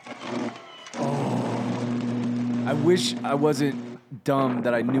 I wish I wasn't dumb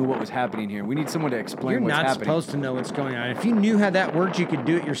that I knew what was happening here. We need someone to explain You're what's not happening. supposed to know what's going on. If you knew how that worked, you could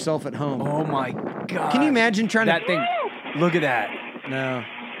do it yourself at home. Oh my God. Can you imagine trying that to... thing? Look at that. No.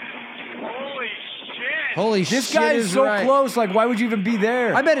 Holy shit. Holy shit. This guy is so right. close. Like, why would you even be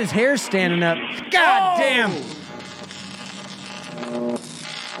there? I bet his hair's standing up. God damn.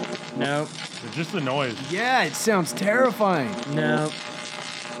 No. It's just the noise. Yeah, it sounds terrifying. No.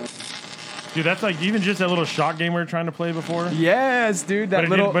 Dude, that's like even just that little shot game we were trying to play before. Yes, dude. That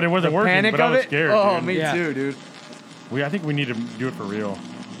But it wasn't the working, Panic but I of was it? scared, Oh, dude. me Yeah. too, dude. I think we need to do it for real.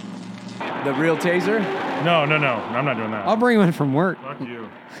 The real taser? No. I'm not doing that. I'll bring one from work. Fuck you.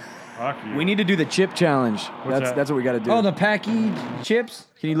 Fuck you. We need to do the chip challenge. that? That's what we got to do. Oh, the Packy chips?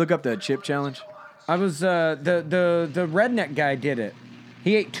 Can you look up the chip challenge? I was, the redneck guy did it.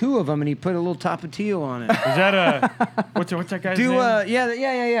 He ate 2 of them and he put a little tapatio on it. Is that what's that guy's name?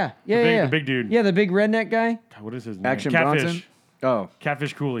 Yeah. The big dude. Yeah, the big redneck guy. God, what is his name? Action Catfish. Bronson? Oh.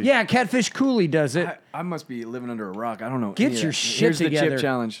 Catfish Cooley. Yeah, Catfish Cooley does it. I must be living under a rock. I don't know. Get any of your that. shit Here's together. the chip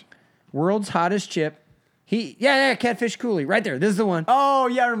challenge. World's hottest chip. Catfish Cooley. Right there. This is the one. Oh,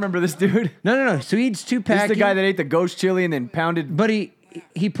 yeah, I remember this dude. No. So he eats 2 This Packy. is the guy that ate the ghost chili and then pounded. But he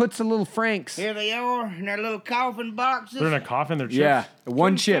puts a little Frank's. Here they are in their little coffin boxes. They're in a coffin. They're chips. Yeah,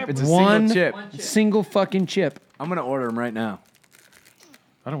 one chip. It's a One single chip. single fucking chip. I'm going to order them right now.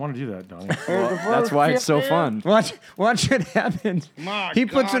 I don't want to do that, Donnie. Well, that's why it's so fun. Watch what happens. My He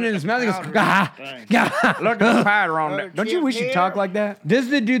puts God, it in his mouth. He goes, powder gah, thing. gah. Look at the powder on it. Don't you wish you talk like that? This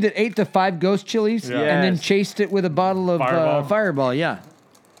is the dude that ate the 5 ghost chilies Yeah. and then Yes. chased it with a bottle of Fireball. Yeah.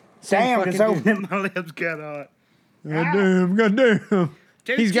 Same Damn, fucking it's dude. opening my lips got hot. Goddamn.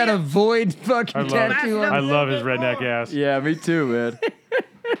 Two He's got a chips. void fucking tattoo I on. love his redneck ass. Yeah, me too, man.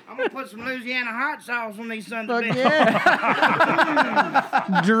 I'm gonna put some Louisiana hot sauce on these sons of Fuck bitches.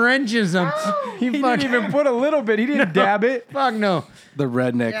 yeah. Drenches him. He He fucking didn't even put a little bit. He didn't dab it. fuck no. The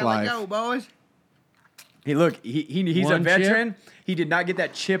redneck There we life. go, boys. Hey, look, he's One a veteran. He did not get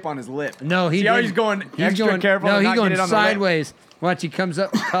that chip on his lip. No, he See how didn't. he's going extra careful No, to he's not going get it on the lip? sideways. Watch, he comes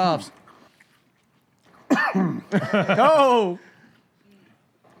up and coughs. Oh!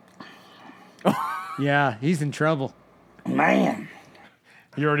 Yeah, he's in trouble. Man.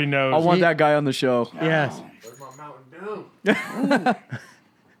 You already know. I want that guy on the show. Yes.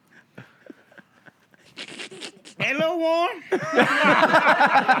 Hello, Warren.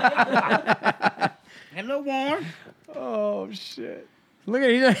 Hello, Warren. Oh, shit. Look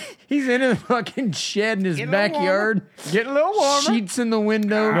at he's in a fucking shed in his Get a little backyard. Getting a little warmer. Sheets in the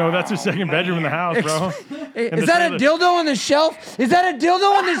window. No, that's his second bedroom in the house, bro. Is that a dildo on the shelf? Is that a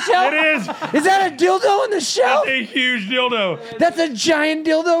dildo on the shelf? It is. Is that a dildo on the shelf? A huge dildo. That's a giant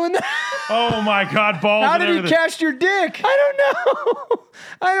dildo in the. Oh my God, balls. How and did he everything. catch your dick?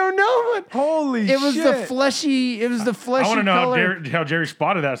 I don't know, but Holy shit. it was the fleshy. It was the fleshy I want to know color. how Jerry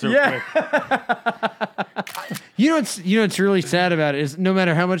spotted that so Yeah. quick. You know what's really sad about it is no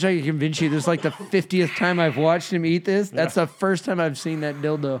matter how much I can convince you, this is like the 50th time I've watched him eat this. That's the first time I've seen that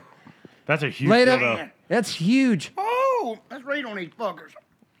dildo. That's a huge Later, dildo. that's huge. Oh, let's read on these fuckers.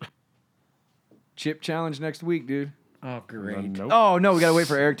 Chip challenge next week, dude. Oh, great. Nope. Oh, no, we got to wait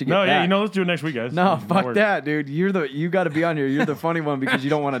for Eric to get No, back. yeah, let's do it next week, guys. No, That fuck works. that, dude. You got to be on here. You're the funny one because you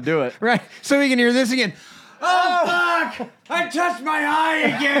don't want to do it. Right, so we can hear this again. Oh, fuck! I touched my eye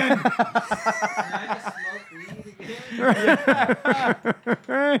again.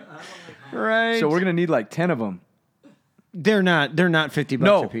 Right. So we're going to need like 10 of them. They're not 50 bucks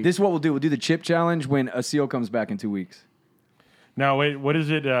No, a piece. this is what we'll do. We'll do the chip challenge when a seal comes back in 2 weeks. Now, wait, what is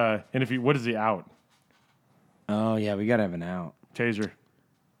it? And what is the out? Oh yeah, we gotta have an out. Taser.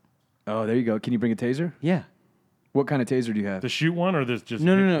 Oh, there you go. Can you bring a taser? Yeah. What kind of taser do you have? The shoot one or this just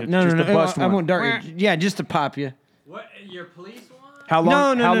No. just the bust I one. won't dart you. Yeah, just to pop you. What? Your police one? How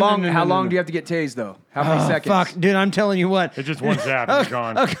long? No, how no, long? no, how no, long no. do you have to get tased though? How many seconds? Fuck, dude, I'm telling you what. It's just one zap and it's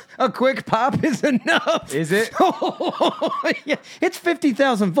gone. A quick pop is enough. Is it? Yeah, it's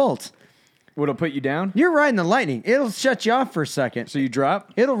 50,000 volts. Would it put you down? You're riding the lightning. It'll shut you off for a second. So you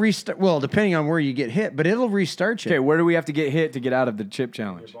drop? It'll restart. Well, depending on where you get hit, but it'll restart you. Okay, where do we have to get hit to get out of the chip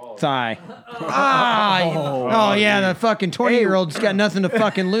challenge? Thigh. Oh yeah, the fucking 20-year-old's got nothing to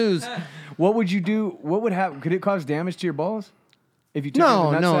fucking lose. What would you do? What would happen? Could it cause damage to your balls? If you took it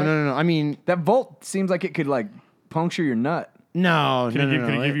No. in the nutsack? I mean, That volt seems like it could like puncture your nut. No, Can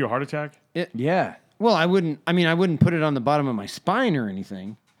no. it give you a heart attack? Yeah. Well, I wouldn't put it on the bottom of my spine or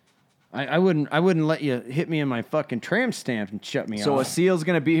anything. I wouldn't let you hit me in my fucking tramp stamp and shut me So a off. SEAL's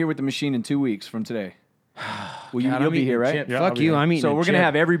gonna be here with the machine in 2 weeks from today. Well, God, you'll I'm be eating here, a right? chip. Yeah, I'll Fuck be you, here. I'm eating So a we're gonna chip.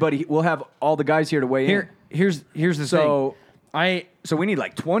 have everybody. We'll have all the guys here to weigh in. Here's the So thing. so we need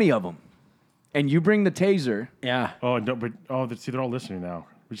like 20 of them, and you bring the taser. Yeah. Oh, see, they're all listening now.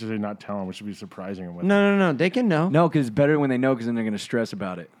 We should say not tell them. We should be surprising them with. No. They can know. No, because it's better when they know, because then they're gonna stress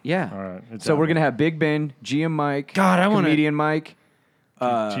about it. Yeah. All right. it's So down we're there. gonna have Big Ben, GM Mike, God, I wanna- comedian Mike,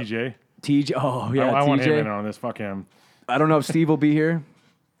 TJ. TJ. Oh yeah, I want him in TJ. on this. Fuck him. I don't know if Steve will be here.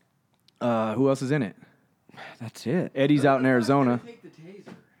 Who else is in it? That's it. Eddie's out in Arizona.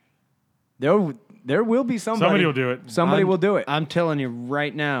 There will be somebody. Somebody will do it. Somebody will do it. I'm telling you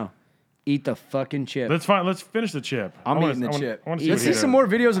right now, eat the fucking chip. Let's finish the chip. I'm eating the chip. I want to see Let's what he see some does. more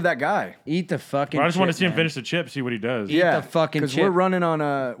videos of that guy. Eat the fucking I just want to chip, see him man. finish the chip. See what he does. Eat the fucking because chip. we're running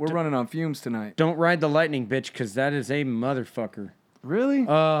on fumes tonight. Don't ride the lightning, bitch, because that is a motherfucker. Really?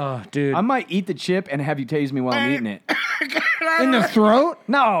 Oh, dude. I might eat the chip and have you tase me while I'm eating it. In the throat?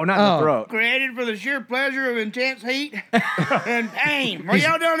 No, not in the throat. Created for the sheer pleasure of intense heat and pain. Well,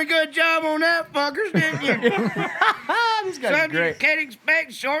 y'all done a good job on that, fuckers, didn't you? This guy's Subject great. can't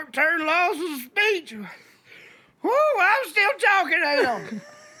expect short-term losses of speech. Woo, I'm still talking, Adam.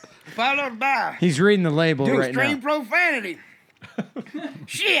 Followed by He's reading the label right extreme now. profanity.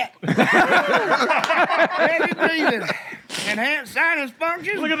 Shit. Heavy breathing. Enhanced sinus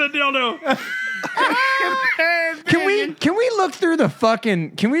functions. Look at the dildo. Can we look through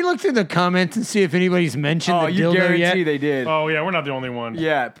the comments and see if anybody's mentioned Oh, the you dildo guarantee yet? they did. Oh yeah, we're not the only one.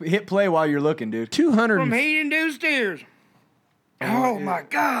 Yeah, hit play while you're looking, dude. 200. From heat-induced tears. Oh, my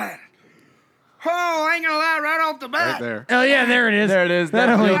God. Oh, I ain't gonna lie, right off the bat. Right there. Oh yeah, there it is. There it is. That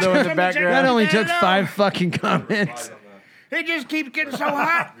That only dildo in the that background. only took 5 fucking comments. It just keeps getting so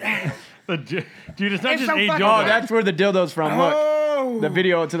hot. Dude, it's not It's just so a fucking- dildo. Oh, that's where the dildo's from. Look, Oh, the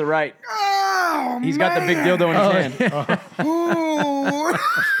video to the right. oh, He's got the big dildo in his hand. Ooh.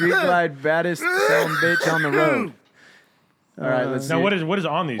 Street glide, baddest selling bitch on the road. All right, let's see. Now what is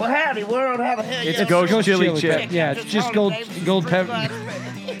on these? Well, howdy, world. How the hell It's you Ghost Chili Chip. Pepper. Yeah, it's just gold pepper,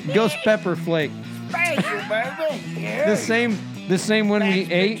 ghost pepper flake. Thank you, baby. Yeah. The same one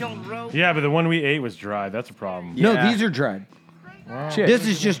we ate. Yeah, but the one we ate was dry. That's a problem. No, Yeah. these are dried. Chip. This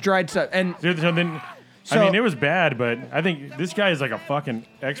is just dried stuff. And Dude, so then, So- I mean, it was bad, but I think this guy is like a fucking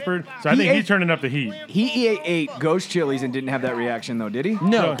expert. So I He think he's ate- turning up the heat. He ate Ghost Chilies and didn't have that reaction though, did he?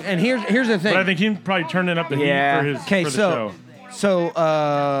 no, So- and here's the thing. But I think he's probably turning up the Yeah. heat Okay, for the so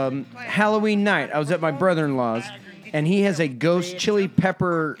show. Halloween night, I was at my brother-in-law's, and he has a ghost chili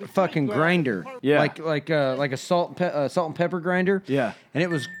pepper fucking grinder. Yeah. like a salt and pepper grinder. Yeah. And it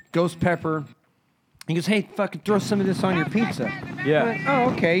was ghost pepper. He goes, "Hey, fucking throw some of this on your pizza." Yeah. I went, oh,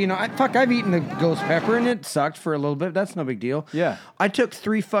 okay. You know, I've eaten the ghost pepper and it sucked for a little bit. That's no big deal. Yeah. I took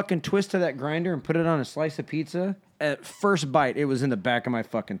 3 fucking twists of that grinder and put it on a slice of pizza. At first bite, it was in the back of my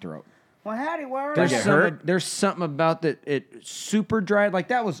fucking throat. Well, howdy, world. There's something about that. It super dried. Like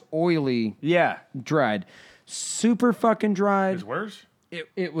that was oily Yeah. dried, super fucking dried. It's worse?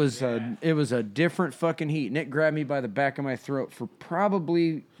 It was a different fucking heat, and it grabbed me by the back of my throat for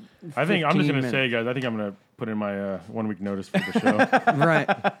probably. I think I'm just 15 going to minutes. say, guys, I think I'm going to put in my 1 week notice for the show. Right.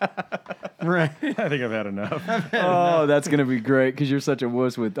 Right. I think I've had enough. Oh, that's gonna be great because you're such a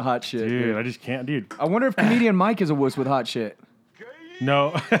wuss with hot shit. Dude, I just can't. Dude, I wonder if comedian Mike is a wuss with hot shit.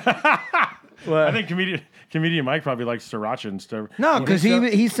 no. I think comedian Mike probably likes sriracha and stuff. No, because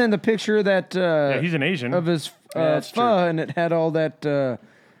he sent a picture of that. Yeah, he's an Asian. Of his Yeah, that's true. pho, and it had all that.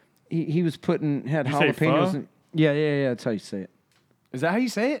 He was had You say jalapenos. pho? And, yeah. That's how you say it. Is that how you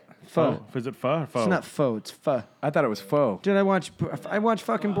say it? Pho. Is it pho or pho? It's not pho. It's pho. I thought it was faux. Dude, I watch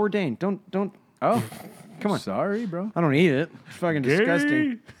fucking Bourdain. Don't. Oh, Come on. Sorry, bro. I don't eat it. It's fucking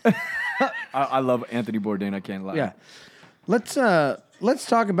disgusting. I love Anthony Bourdain. I can't lie. Yeah. Let's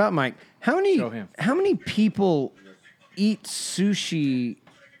talk about Mike. How him. many people eat sushi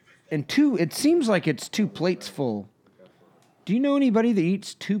and it seems like it's 2 plates full. Do you know anybody that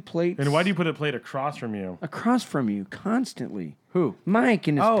eats 2 plates And why do you put a plate across from you? across from you constantly? Who? Mike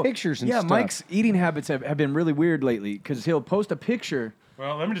and his pictures and yeah, stuff. Mike's eating habits have been really weird lately because he'll post a picture.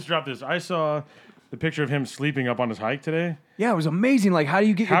 Well, let me just drop this. I saw the picture of him sleeping up on his hike today. Yeah, it was amazing. Like, how do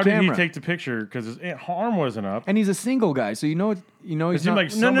you get How your did camera? he take the picture? Because his arm wasn't up. And he's a single guy, so you know he's It not. seemed like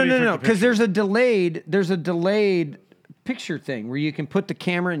No, somebody took the because picture. there's a delayed picture thing where you can put the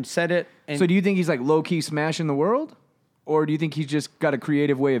camera and set it. And So do you think he's like low key smashing the world, or do you think he's just got a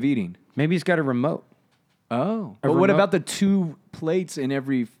creative way of eating? maybe he's got a remote. Oh, A but what remote- about the 2 plates in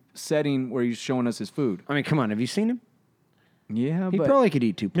every setting where he's showing us his food? I mean, come on, have you seen him? Yeah, He but probably could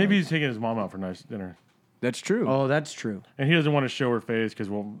eat 2 plates. Maybe he's taking his mom out for a nice dinner, that's true. Oh, that's true. and he doesn't want to show her face because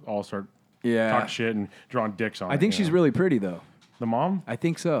we'll all start yeah. talking shit and drawing dicks on. I think she's really pretty though. the mom. I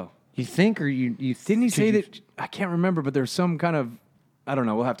think so. You think, or you Didn't he say that? I can't remember, but there's some kind of. I don't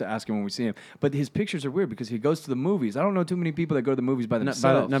know. We'll have to ask him when we see him. But his pictures are weird because he goes to the movies. I don't know too many people that go to the movies by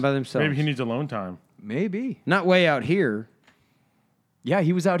themselves. Not by themselves. Maybe he needs alone time. Maybe. Not way out here. Yeah,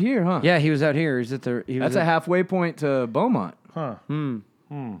 he was out here, huh? Yeah, he was out here. Is it the? He was That's a halfway point to Beaumont. Huh.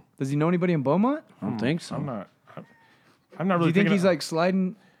 Does he know anybody in Beaumont? I don't think so. I'm not Do really. you think he's like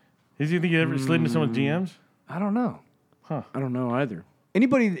sliding? Does he think he ever slid into someone's DMs? I don't know. I don't know either.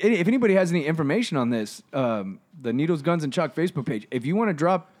 If anybody has any information on this, the Needles, Guns, and Chalk Facebook page, if you want to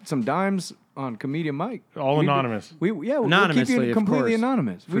drop some dimes on Comedian Mike, All anonymous. we'll keep Anonymously, you of completely course.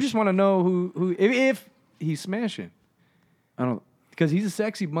 anonymous. We just want to know who if he's smashing, I don't. because he's a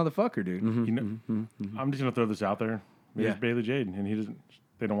sexy motherfucker, dude. You know, I'm just gonna throw this out there. Maybe Yeah. it's Bailey Jade, and he doesn't.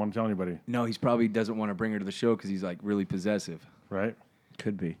 They don't want to tell anybody, No, he's probably doesn't want to bring her to the show because he's like really possessive. right?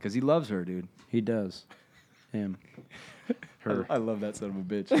 Could be. Because he loves her, dude. He does. Him. Her. I love that son of a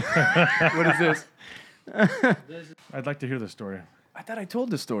bitch. What is this? I'd like to hear this story. I thought I told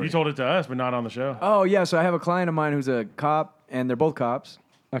this story. You told it to us, but not on the show. Oh yeah, so I have a client of mine who's a cop, and they're both cops.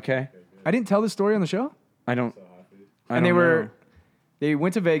 Okay. I didn't tell this story on the show. I don't. And they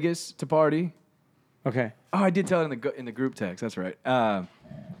went to Vegas to party. Okay. Oh, I did tell it in the group text. That's right.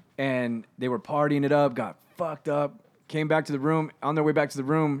 And they were partying it up, got fucked up, came back to the room. On their way back to the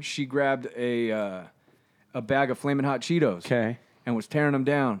room, she grabbed a bag of Flamin' Hot Cheetos. Okay. And was tearing them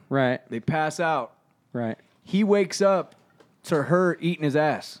down. Right. They pass out. Right. He wakes up to her eating his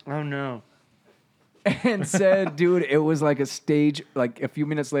ass Oh no. and said, dude, it was like a few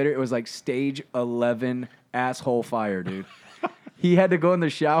minutes later, it was like stage 11 asshole fire, dude. He had to go in the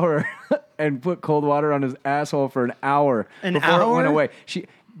shower and put cold water on his asshole for an hour before it went away.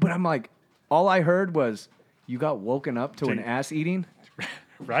 But I'm like, all I heard was, you got woken up to an ass eating?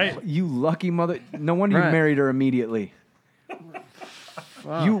 Right? You lucky mother. No wonder you Right. married her immediately.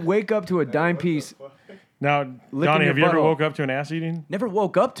 You wake up to a dime piece. Now, Donnie, have you ever woke up to an ass eating? Never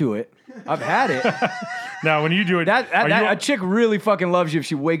woke up to it. I've had it. Now, when you do it, A chick really fucking loves you if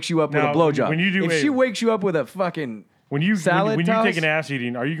she wakes you up with a Now, blowjob. when you do if a- she wakes you up with a fucking when you salad toss, take an ass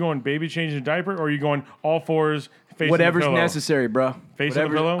eating, are you going baby changing a diaper, or are you going all fours, facing whatever's the pillow? necessary, bro. Facing the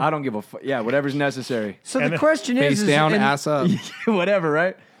pillow? I don't give a fuck. Yeah, whatever's necessary. So And the then- question Face is down, and ass up. Whatever,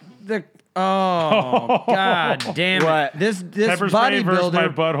 right? The oh god damn it! What? This Pepper spray versus my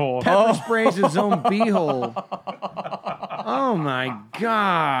bodybuilder butthole. pepper sprays his own beehole. Oh my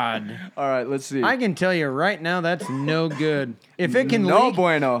god! All right, let's see. I can tell you right now that's no good. If it can No leak,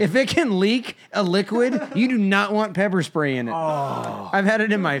 bueno. if it can leak a liquid, you do not want pepper spray in it. Oh. I've had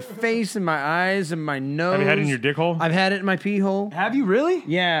it in my face, and my eyes, and my nose. Have you had it in your dick hole? I've had it in my pee hole. Have you really?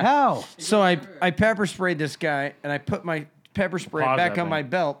 Yeah. How? So I pepper sprayed this guy, and I put my pepper spray Pause back that on thing. my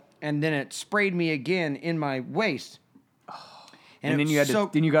belt, and then it sprayed me again in my waist. And then it you had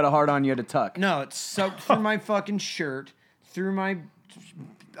soaked- then you got a hard on. You had to tuck. No, it soaked through my fucking shirt, through my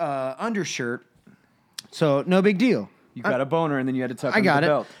undershirt. So no big deal. You got a boner, and then you had to tuck. I under got the it.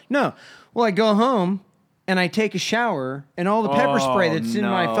 belt. No. Well, I go home and I take a shower, and all the pepper spray Oh, that's in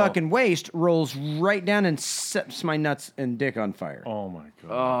my no. fucking waist rolls right down and sets my nuts and dick on fire. Oh my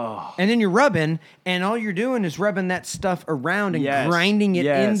god! And then you're rubbing, and all you're doing is rubbing that stuff around and Yes, grinding it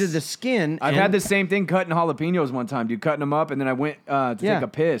yes. into the skin. I've and- had the same thing cutting jalapenos one time, dude. Cutting them up, and then I went to Yeah. take a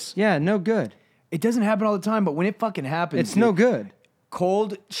piss. Yeah, no good. It doesn't happen all the time, but when it fucking happens, It's no good.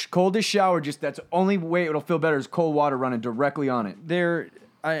 Coldest shower. Just that's the only way it'll feel better is cold water running directly on it.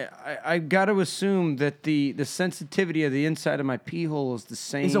 I got to assume that the sensitivity of the inside of my pee hole is the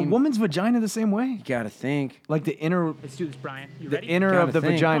same. Is a woman's vagina the same way? You got to think. Like the inner, Let's do this, Brian. You the ready? inner Gotta of the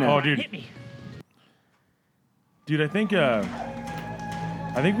think. vagina. Oh, dude. Hit me. Dude, I think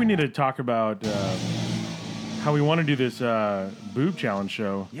we need to talk about how we want to do this boob challenge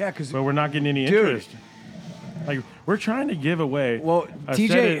show. Yeah, 'cause- but we're not getting any Dude. interest. Like we're trying to give away Well, a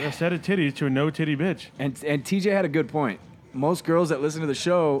TJ set of titties to a no titty bitch. And TJ had a good point. Most girls that listen to the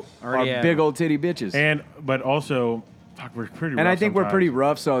show Already are have big it. old titty bitches. But also, fuck, we're pretty. And rough I think we're sometimes. pretty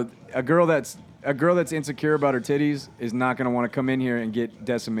rough. So a girl that's insecure about her titties is not going to want to come in here and get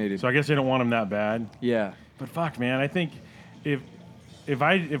decimated. So I guess they don't want them that bad. Yeah. But fuck, man, I think if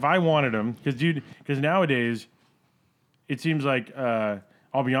I wanted them, because nowadays it seems like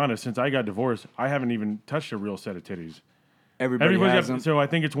I'll be honest, since I got divorced, I haven't even touched a real set of titties. Everybody has them. So I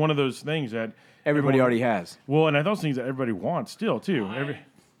think it's one of those things that Everybody everyone- already has. Well, and those things that everybody wants still too.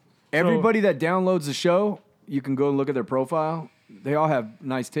 Everybody that downloads the show, you can go and look at their profile. They all have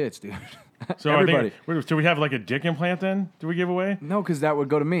nice tits, dude. So Everybody. So we have like a dick implant then? Do we give away? No, because that would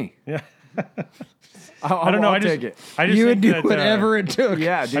go to me. Yeah. I don't know. I'll I just take it. I just You think would do that, whatever it took.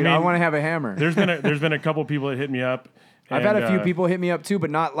 Yeah, dude. I want to have a hammer. There's been a couple people that hit me up. I've had a few people hit me up too, but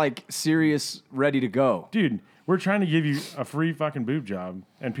not like serious, ready to go. Dude, we're trying to give you a free fucking boob job,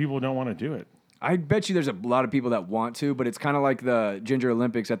 and people don't want to do it. I bet you there's a lot of people that want to, but it's kind of like the Ginger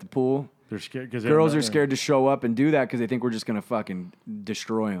Olympics at the pool. They're scared because Girls are scared to show up and do that because they think we're just gonna fucking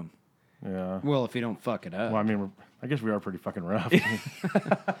destroy them. Yeah. Well, if you don't fuck it up. Well, I mean, I guess we are pretty fucking rough.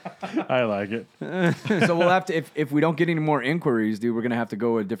 I like it. So we'll have to, if we don't get any more inquiries, dude, we're gonna have to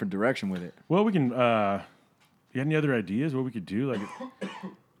go a different direction with it. Well, we can. You got any other ideas what we could do?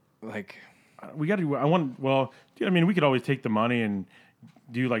 Like we got to. Well, I mean, we could always take the money and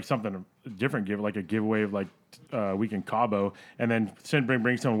do like something different, give like a giveaway of like week in Cabo, and then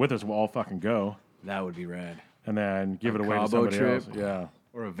bring someone with us. We'll all fucking go. That would be rad. And then give it away Cabo to somebody trip. else. Yeah.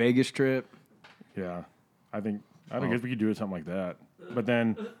 Or a Vegas trip. Yeah. I guess we could do it something like that. But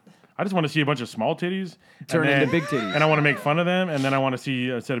then I just want to see a bunch of small titties Turn and then, into big titties. and I want to make fun of them, and then I want to see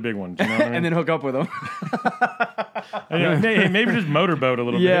a set of big ones. You know what I mean? And then hook up with them. Maybe just motorboat a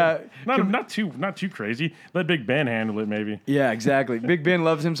little Yeah. bit. Not too crazy. Let Big Ben handle it, maybe. Yeah, exactly. Big Ben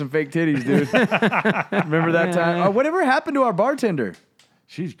loves him some fake titties, dude. Remember that time? Whatever happened to our bartender?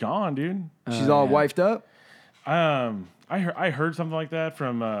 She's gone, dude. She's all wifed up. I heard something like that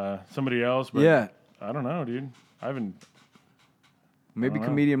from somebody else, but Yeah. I don't know, dude. I haven't. Maybe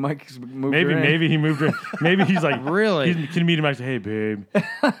comedian Mike's moved Maybe her in. maybe he moved her. Maybe he's like Really? He's comedian Mike say, "Hey, babe,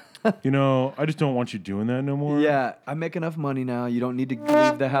 you know, I just don't want you doing that no more." Yeah, I make enough money now. You don't need to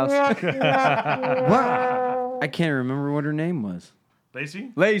leave the house. What? I can't remember what her name was.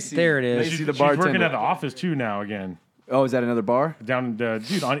 Lacey. Lacey. There it is. Lacey, the She's bartender. working at the office too now again. Oh, is that another bar? Down,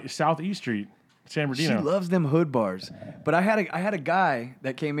 dude, on Southeast Street, San Bernardino. She loves them hood bars. But I had a guy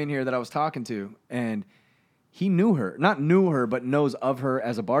that came in here that I was talking to, and he knew her. Not knew her, but knows of her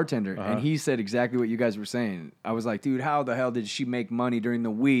as a bartender. And he said exactly what you guys were saying. I was like, dude, how the hell did she make money during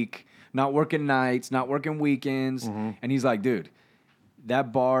the week? Not working nights, not working weekends. And he's like, dude,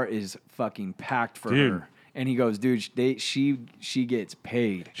 that bar is fucking packed for Dude. her. And he goes, dude, she gets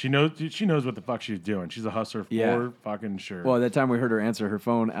paid. She knows what the fuck she's doing. She's a hustler for Yeah. fucking sure. Well, that time we heard her answer her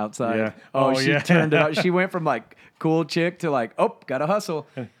phone outside. Yeah. Oh, Oh, she yeah. turned it out. She went from like cool chick to like, oh, gotta hustle.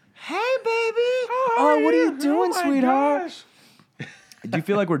 Hey, baby. Oh, what are you doing, sweetheart? Do you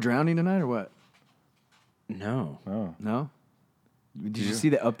feel like we're drowning tonight or what? No. Oh, No? Did you see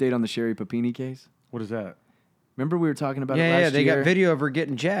the update on the Sherry Papini case? what is that? Remember we were talking about it Yeah, last yeah, they year? got video of her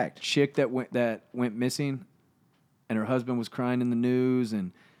getting jacked. Chick that went missing, and her husband was crying in the news,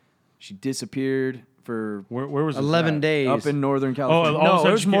 and she disappeared for Where was this 11 at? days. up in Northern Oh, California. all of a No, sudden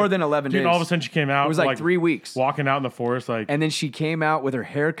it was she more came- than 11 dude, days. all of a sudden she came out. It was like 3 weeks. Walking out in the forest, like. And then she came out with her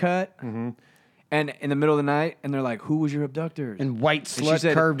hair cut, and in the middle of the night, and they're like, "Who was your abductors?" And white And she slut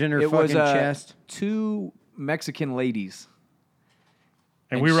said curved in her it fucking was, chest. 2 Mexican ladies.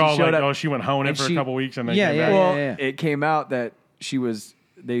 and and we were she all showed like, up- "Oh, she went honing and for she- a couple weeks, and then Yeah, came yeah, back." Well, yeah. it came out that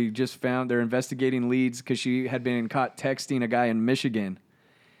they just found they're investigating leads because she had been caught texting a guy in Michigan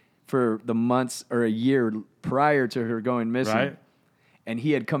for the months or a year prior to her going missing. Right. And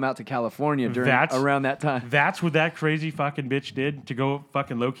he had come out to California That's- around that time. That's what that crazy fucking bitch did to go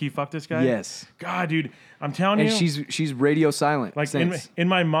fucking low key fuck this guy. Yes. God, dude, I'm telling And you, she's radio silent. like since. in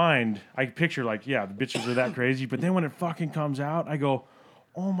my mind, I picture like, yeah, the bitches are that crazy, but then when it fucking comes out, I go,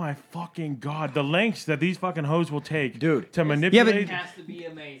 oh my fucking god, the lengths that these fucking hoes will take, Dude. to manipulate. has to be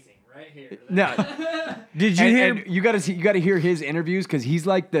amazing right here. No. Did you hear? And you got to hear his interviews because he's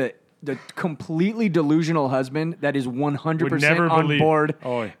like the completely delusional husband that is 100% Would never on believe- board.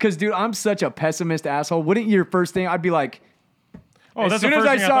 Oh, yeah. Because dude, I'm such a pessimist asshole. Wouldn't your first thing? I'd be like, Oh, as that's soon the as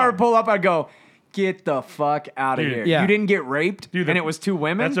first I thing saw her thought. pull up, I'd go, get the fuck out of Dude, here. yeah. You didn't get raped, Dude, and it was 2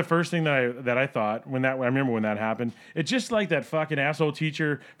 women. That's the first thing that I thought when I remember when that happened. It's just like that fucking asshole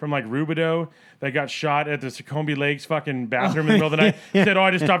teacher from like Rubidoux that got shot at the Succombe Lakes fucking bathroom in the middle of the night. Said, "Oh,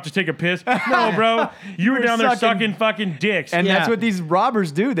 I just stopped to take a piss." No, bro, you were down there sucking fucking dicks. And Yeah. that's what these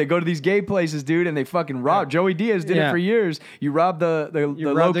robbers do. They go to these gay places, dude, and they fucking rob. Joey Diaz did it Yeah. for years. You rob the rob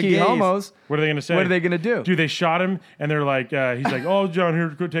low the key gays. homos. What are they gonna say? What are they gonna do? Dude, they shot him, and they're like, he's like, "Oh, John, here,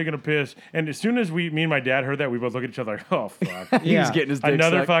 go taking a piss." And as soon as me and my dad heard that, we both looked at each other like, "Oh fuck." He's getting his dick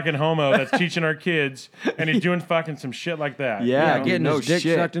Another sucked. fucking homo that's teaching our kids, and he's doing fucking some shit like that. Yeah, You know? getting no his dick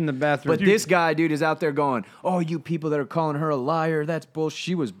shit. sucked in the bathroom. But this guy, dude, is out there going, "Oh, you people that are calling her a liar, that's bullshit.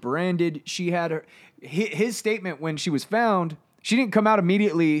 She was branded. She had her." His statement when she was found, she didn't come out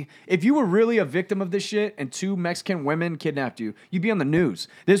immediately. If you were really a victim of this shit and 2 Mexican women kidnapped you, you'd be on the news.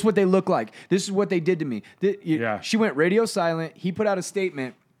 This is what they look like. This is what they did to me. Yeah. She went radio silent. He put out a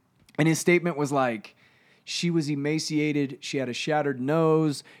statement. And his statement was like, she was emaciated. She had a shattered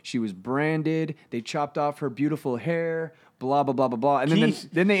nose. She was branded. They chopped off her beautiful hair. Blah, blah, blah, blah, blah. And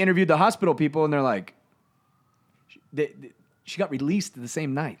then they interviewed the hospital people, and they're like, she got released the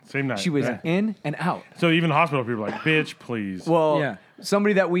same night. Same night. She was yeah. in and out. So even the hospital people are like, bitch, please. Well,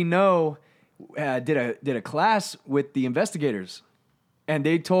 somebody that we know did a class with the investigators, and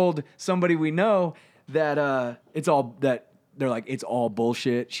they told somebody we know that they're like, it's all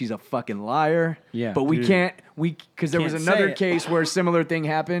bullshit. She's a fucking liar. Yeah. But because there was Can't another say it. case where a similar thing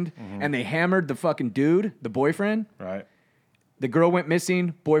happened, and they hammered the fucking dude, the boyfriend. Right. The girl went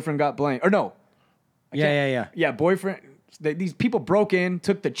missing. Boyfriend got blamed. Or no. Yeah, boyfriend. These people broke in,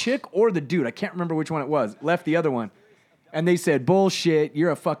 took the chick or the dude. I can't remember which one it was. Left the other one. And they said, bullshit, you're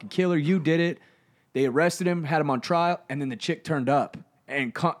a fucking killer. You did it. They arrested him, had him on trial, and then the chick turned up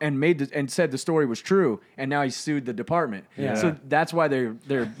and said the story was true, and now he sued the department. Yeah. So that's why they're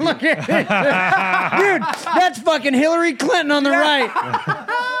Look at dude, that's fucking Hillary Clinton on the right.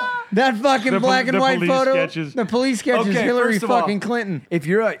 That fucking black and white photo. Sketches. The police sketches. Okay, Hillary first of all, fucking Clinton. If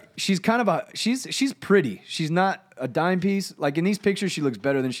she's kind of she's pretty. She's not a dime piece. Like in these pictures, she looks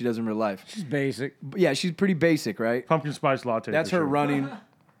better than she does in real life. She's basic. Yeah, she's pretty basic, right? Pumpkin spice latte. That's for her sure. running.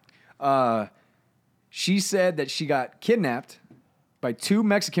 She said that she got kidnapped by two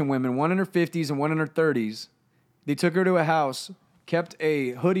Mexican women, one in her 50s and one in her 30s. They took her to a house, kept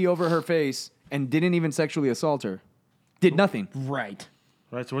a hoodie over her face, and didn't even sexually assault her. Did nothing. Right.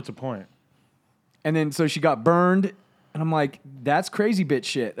 Right. So what's the point? And then so she got burned, and I'm like, that's crazy bitch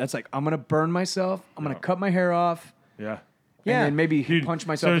shit. That's like, I'm gonna burn myself. I'm gonna cut my hair off. Yeah. And then maybe Dude, punch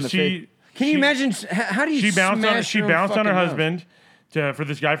myself so in the face. Can you imagine? How do you? She bounced on her fucking husband for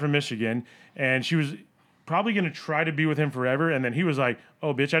this guy from Michigan, and she was probably gonna try to be with him forever. And then he was like,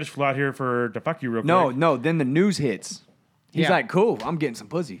 "Oh, bitch, I just flew out here to fuck you real quick." No. Then the news hits. He's like, cool, I'm getting some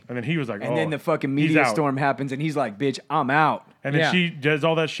pussy. And then he was like, And then the fucking media storm happens, and he's like, bitch, I'm out. And then she does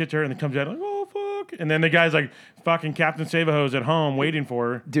all that shit to her, and then comes out like, "Oh fuck!" And then the guy's like, "Fucking Captain Save-A-Hose at home waiting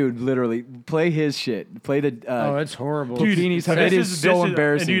for her." Dude, literally, play his shit. Play the. Oh, it's horrible. Dude, it is so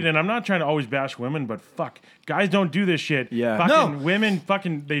embarrassing. And dude, and I'm not trying to always bash women, but fuck, guys don't do this shit. Yeah. Fucking women,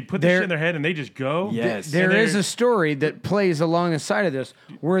 fucking, they put this shit in their head and they just go. Yes. There is a story that plays along the side of this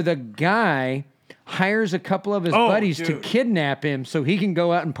where the guy hires a couple of his buddies to kidnap him so he can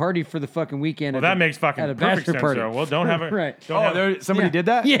go out and party for the fucking weekend. Well, that makes fucking at a perfect bachelor sense, party. though. Well, don't have it. Right. Somebody did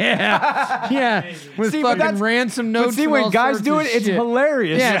that? Yeah. Yeah. With See, but fucking that's- ransom notes. But see, and when all guys sorts do of it, it's shit.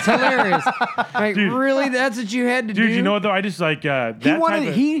 hilarious. Yeah, it's hilarious. Like, Dude. really? That's what you had to do? Dude, you know what though? I just like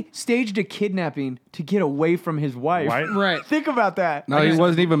that He staged a kidnapping to get away from his wife. Right. Think about that. No, he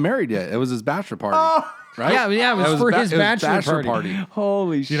wasn't even married yet. It was his bachelor party. Right? Yeah, it was for his bachelor party.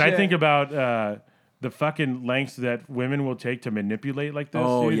 Holy shit. Dude, I think about the fucking lengths that women will take to manipulate like this.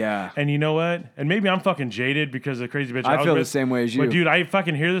 Oh, dude. yeah. And you know what? And maybe I'm fucking jaded because of the crazy bitch. I was feel the with. same way as you. But dude, I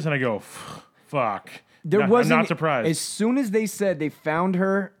fucking hear this and I go, fuck. There I'm wasn't, not surprised. As soon as they said they found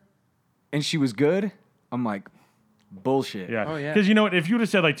her and she was good, I'm like, bullshit. Yeah. Oh, yeah. Because you know what? If you would have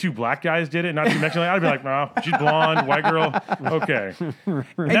said like two black guys did it, not two Mexican, I'd be like, nah, she's blonde, white girl. Okay. And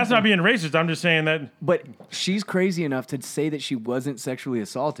that's not being racist. I'm just saying that. But she's crazy enough to say that she wasn't sexually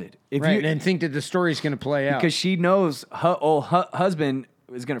assaulted. If Right, and think that the story's going to play out. because she knows her old husband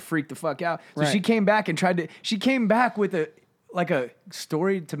is gonna freak the fuck out. So she Right. came back and tried to. She came back with a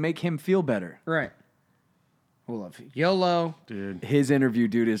story to make him feel better. Right. Well, YOLO. Dude. His interview,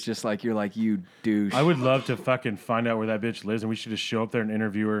 dude, is just like you're like you douche. I would love to fucking find out where that bitch lives, and we should just show up there and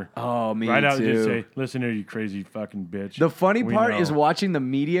interview her. Oh, me right out and just too. say, "Listen here, you crazy fucking bitch." The funny We part know. is watching the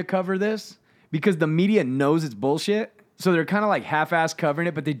media cover this because the media knows it's bullshit. So they're kind of like half-ass covering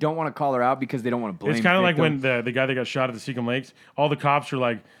it, but they don't want to call her out because they don't want to blame. It's kind of like victim. when the guy that got shot at the Seacom Lakes, all the cops are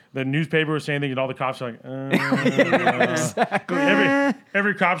like, the newspaper was saying things, and all the cops are like, exactly.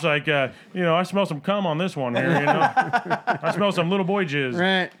 Every cop's like, I smell some cum on this one here, I smell some little boy jizz.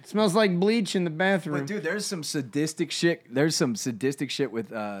 Right. It smells like bleach in the bathroom. But dude, there's some sadistic shit. There's some sadistic shit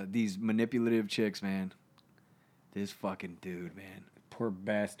with these manipulative chicks, man. This fucking dude, man. Poor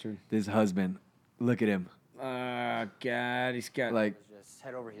bastard. This husband. Look at him. God, he's got like just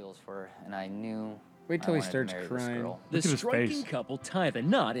head over heels for her, and I knew. Wait till I he wanted to starts marry this crying. girl. The Look at his striking face. couple tie the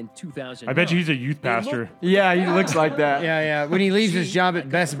knot in 2000. I bet you he's a youth pastor. Yeah, he looks like that. Yeah. When he leaves his job at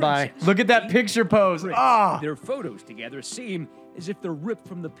Best Buy. Look at that picture pose. Ah. Their photos together seem as if they're ripped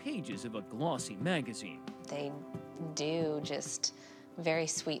from the pages of a glossy magazine. They do just very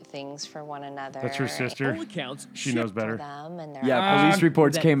sweet things for one another. That's her sister. All accounts, She knows better. Yeah, police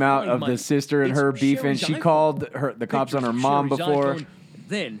reports that came out fine of the money. sister and It's her beef, and Sherry's she iPhone. called the cops on her Pictures of mom Sherry's before. iPhone,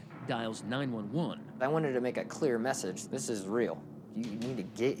 then dials 911. I wanted to make a clear message. This is real. you need to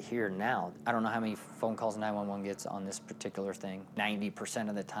get here now. I don't know how many phone calls 911 gets on this particular thing. 90%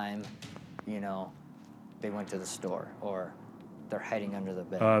 of the time, you know, they went to the store or they're hiding under the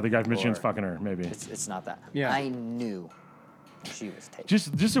bed. The guy from Michigan's or fucking her, maybe. It's not that. Yeah. I knew she was taken.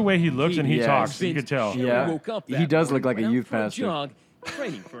 Just the way he looks and he talks, you could tell. Yeah. Woke up He that does look morning, like a went out youth for a pastor. jog,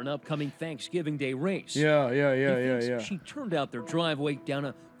 training for an upcoming Thanksgiving Day race. Yeah. He thinks she turned out their driveway down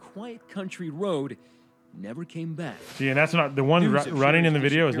a quiet country road, never came back. See, and that's not the one News of running in the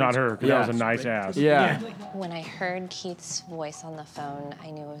Sherry's video is not her, because that was a disappearance nice ass. Yeah. When I heard Keith's voice on the phone, I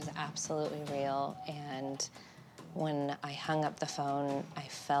knew it was absolutely real. And when I hung up the phone, I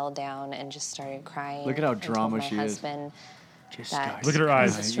fell down and just started crying. Look at how and told drama my she is. husband Just that Look at her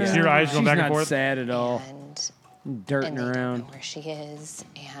eyes. this is You see true. her eyes going She's back and not forth? sad at all. And Dirting they don't around. know where she is,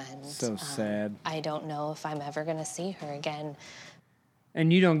 and So sad. I don't know if I'm ever gonna see her again.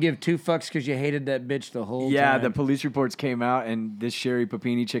 And you don't give two fucks because you hated that bitch the whole Yeah, time. the police reports came out, and this Sherry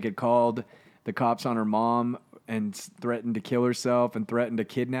Papini chick had called the cops on her mom and threatened to kill herself and threatened to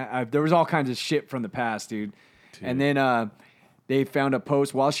kidnap. There was all kinds of shit from the past, dude. And then they found a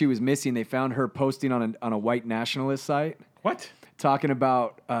post while she was missing. They found her posting on a white nationalist site. What? Talking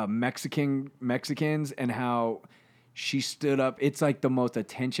about Mexicans and how she stood up. It's like the most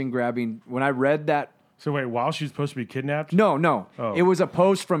attention grabbing. When I read that. So wait, while she's supposed to be kidnapped? No. Oh. It was a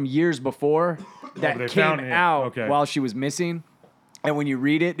post from years before that they came found it. out Okay. while she was missing. And when you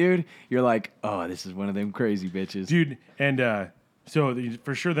read it, dude, you're like, oh, this is one of them crazy bitches. Dude, and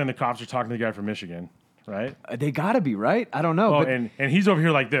for sure then the cops are talking to the guy from Michigan, right? They gotta be, right? I don't know. Oh, but and he's over here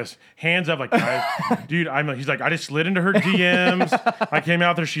like this, hands up, like, guys, dude, he's like, I just slid into her DMs. I came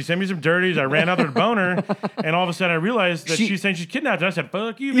out there, she sent me some dirties, I ran out there to bone her, and all of a sudden I realized that she's saying she's kidnapped. And I said,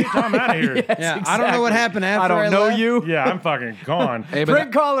 fuck you, bitch, I'm out of here. Yes, Yeah, I don't know what happened after I don't know left. you. Yeah, I'm fucking gone. Hey, but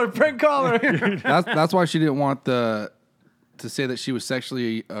Prank caller. that's why she didn't want to say that she was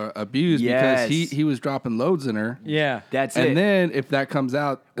sexually abused Yes. because he was dropping loads in her. Yeah. That's And it. then if that comes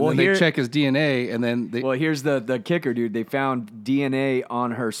out, and Well, then here- they check his DNA, and then they, Well, here's the kicker, dude. They found DNA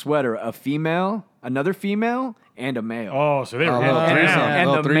on her sweater, a female, another female, and a male. Oh, so they were Oh, handled threesome. down. and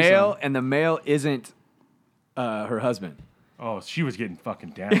Oh, the threesome. male isn't her husband. Oh, she was getting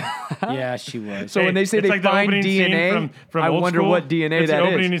fucking down. Yeah, she was. So when they say it's they like the find opening scene DNA, from I Old wonder School. what DNA it's that the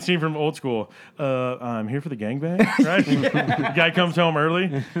is. opening scene from Old School. I'm here for the gangbang, right? The guy comes home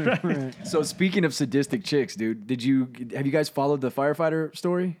early. So speaking of sadistic chicks, dude, have you guys followed the firefighter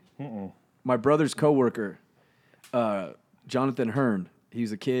story? My brother's coworker, Jonathan Hearn.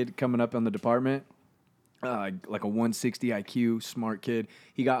 He's a kid coming up on the department, like a 160 IQ, smart kid.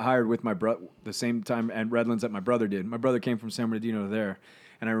 He got hired with my brother the same time at Redlands that my brother did. My brother came from San Bernardino to there,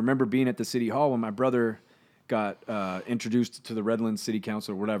 and I remember being at the city hall when my brother got introduced to the Redlands City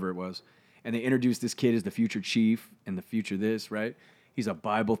Council or whatever it was, and they introduced this kid as the future chief and the future this, right? He's a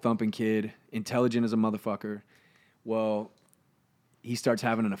Bible thumping kid, intelligent as a motherfucker. Well, he starts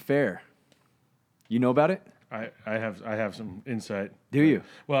having an affair. You know about it? I have some insight. Do you?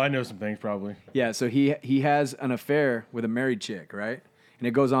 Well, I know some things probably. Yeah, so he has an affair with a married chick, right? And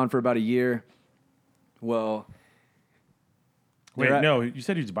it goes on for about a year. Well, Wait, they're at- no, you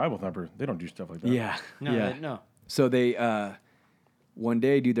said he's a Bible thumper. They don't do stuff like that. Yeah. No, yeah. no. So they one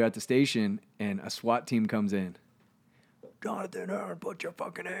day, dude, they're at the station and a SWAT team comes in. Jonathan Hearn, put your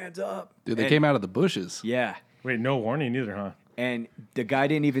fucking hands up. dude, they And- came out of the bushes. Yeah. Wait, no warning either, huh? And the guy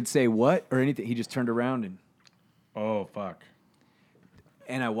didn't even say what or anything. He just turned around and Oh, fuck.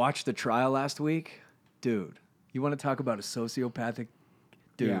 I watched the trial last week. Dude, you want to talk about a sociopathic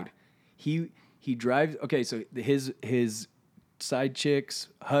dude? Yeah. He drives. Okay, so his side chick's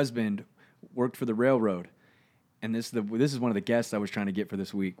husband worked for the railroad, and this is one of the guests I was trying to get for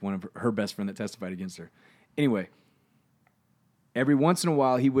this week. One of her best friend that testified against her. Anyway, every once in a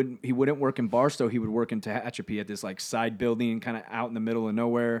while he wouldn't work in Barstow. He would work in Tehachapi at this like side building, kind of out in the middle of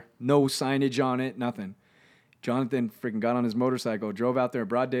nowhere. No signage on it, nothing. Jonathan freaking got on his motorcycle, drove out there in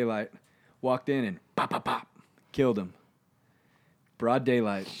broad daylight, walked in and pop, pop, pop, killed him. Broad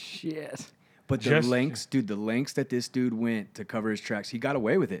daylight. Shit. But the lengths that this dude went to cover his tracks, he got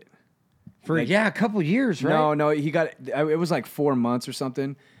away with it. For a couple years, right? No, he got it was like 4 months or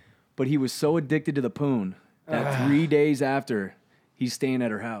something. But he was so addicted to the poon that 3 days after, he's staying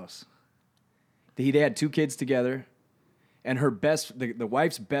at her house. They had 2 kids together, and the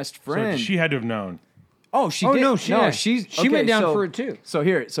wife's best friend. So she had to have known. Oh, she Oh, did. no, she went down for it too. So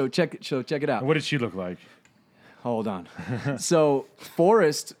check it out. What did she look like? Hold on. So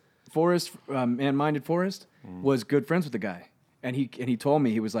Forrest, man-minded Forrest, was good friends with the guy, and he told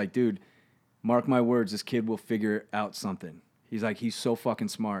me, he was like, dude, mark my words, this kid will figure out something. He's like, he's so fucking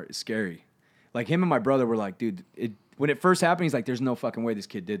smart, it's scary. Like him and my brother were like, dude, when it first happened, he's like, there's no fucking way this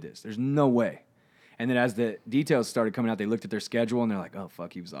kid did this. There's no way. And then as the details started coming out, they looked at their schedule and they're like, oh,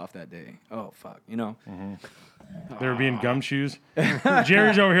 fuck, he was off that day. Oh, fuck, you know? They were being gumshoes.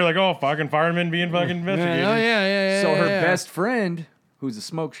 Jerry's over here like, oh, fucking firemen being fucking investigated. So her best friend, who's a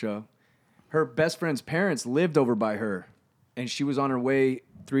smoke show, her best friend's parents lived over by her. And she was on her way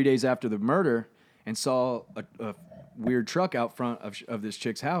 3 days after the murder and saw a weird truck out front of this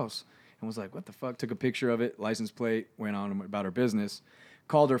chick's house and was like, what the fuck? Took a picture of it, license plate, went on about her business.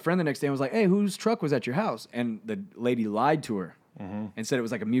 Called her friend the next day and was like, hey, whose truck was at your house? And the lady lied to her and said it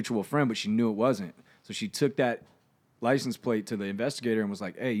was like a mutual friend, but she knew it wasn't. So she took that license plate to the investigator and was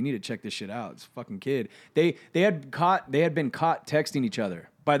like, hey, you need to check this shit out. It's a fucking kid. They had been caught texting each other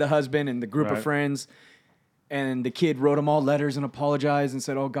by the husband and the group of friends. And the kid wrote them all letters and apologized and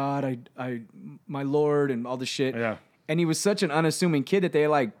said, oh God, I my Lord, and all this shit. Yeah. And he was such an unassuming kid that they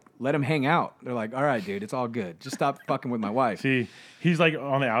like let him hang out. They're like, all right, dude, it's all good. Just stop fucking with my wife. See, he's like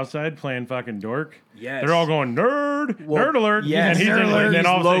on the outside playing fucking dork. Yes. They're all going, nerd alert. Yes. And he's Nerd alert. then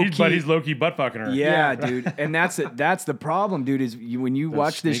all of a sudden, Low-key. he's low-key butt fucking her. Yeah, dude. And that's the problem, dude, is when you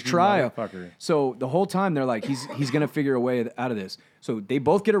watch this sneaky trial. motherfucker. So the whole time they're like, he's going to figure a way out of this. So they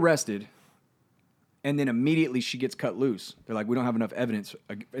both get arrested. And then immediately she gets cut loose. They're like, we don't have enough evidence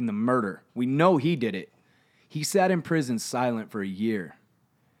in the murder. We know he did it. He sat in prison silent for a year.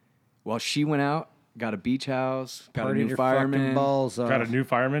 While she went out, got a beach house, got a new fireman. Got a new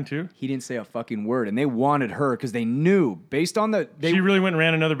fireman too? He didn't say a fucking word. And they wanted her because they knew, based on the... She really went and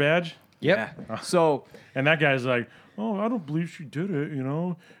ran another badge? Yep. Yeah. So... And that guy's like, oh, I don't believe she did it, you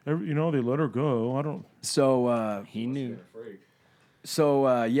know? They let her go. I don't... So, he knew.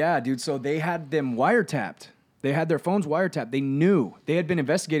 So, yeah, dude. So they had them wiretapped. They had their phones wiretapped. They knew. They had been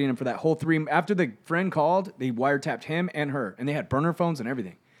investigating him for that whole After the friend called, they wiretapped him and her. And they had burner phones and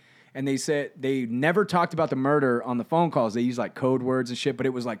everything. And they said they never talked about the murder on the phone calls. They used like code words and shit, but it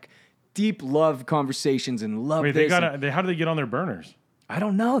was like deep love conversations and love. Wait, how do they get on their burners? I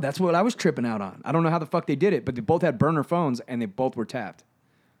don't know. That's what I was tripping out on. I don't know how the fuck they did it, but they both had burner phones and they both were tapped.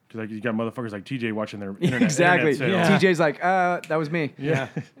 Because like you got motherfuckers like TJ watching their internet. Exactly. Internet sales. TJ's like, that was me. Yeah.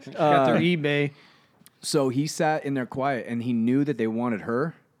 Got their eBay. So he sat in there quiet and he knew that they wanted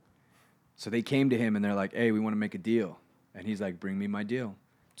her. So they came to him and they're like, hey, we want to make a deal. And he's like, bring me my deal.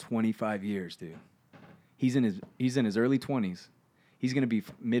 25 years, dude. He's in his early 20s. He's going to be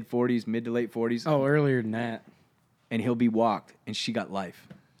mid 40s, mid to late 40s. Oh, earlier than that. And he'll be walked, and she got life.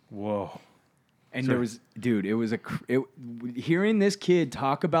 Whoa. And there was, dude, hearing this kid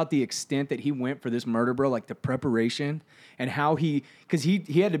talk about the extent that he went for this murder, bro, like the preparation and how because he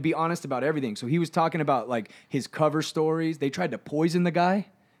had to be honest about everything. So he was talking about like his cover stories. They tried to poison the guy.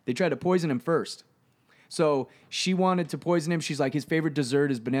 They tried to poison him first. So she wanted to poison him. She's like, his favorite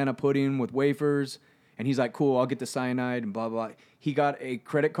dessert is banana pudding with wafers. And he's like, cool, I'll get the cyanide and blah, blah, blah. He got a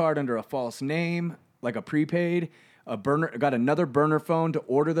credit card under a false name, like a prepaid. Got another burner phone to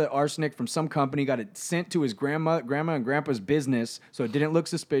order the arsenic from some company. Got it sent to his grandma and grandpa's business so it didn't look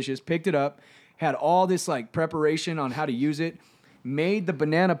suspicious. Picked it up. Had all this like preparation on how to use it. Made the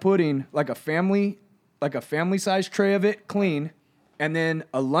banana pudding like a family size tray of it clean. And then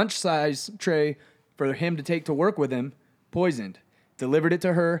a lunch size tray for him to take to work with him, poisoned. Delivered it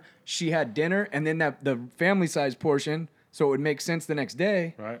to her. She had dinner, and then the family size portion, so it would make sense the next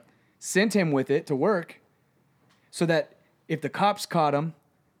day. Right. Sent him with it to work, so that if the cops caught him,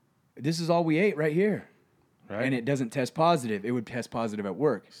 this is all we ate right here, right. And it doesn't test positive. It would test positive at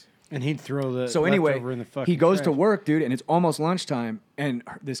work. And he'd throw the so anyway, leftover in the fucking he goes trash. to work, dude, and it's almost lunchtime, and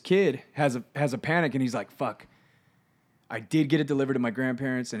this kid has a panic, and he's like, "Fuck." I did get it delivered to my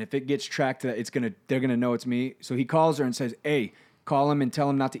grandparents, and if it gets tracked, they're gonna know it's me. So he calls her and says, "Hey, call him and tell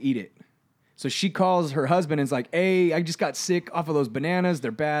him not to eat it." So she calls her husband and is like, "Hey, I just got sick off of those bananas. They're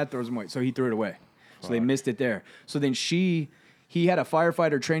bad." Throws them away. So he threw it away. So they missed it there. So then he had a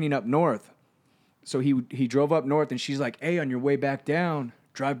firefighter training up north. So he drove up north, and she's like, "Hey, on your way back down,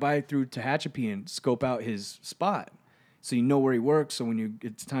 drive by through Tehachapi and scope out his spot, so you know where he works. So when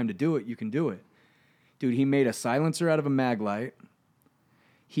it's time to do it, you can do it." Dude, he made a silencer out of a mag light.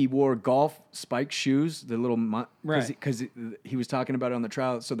 He wore golf spike shoes, the little... Right. Because he was talking about it on the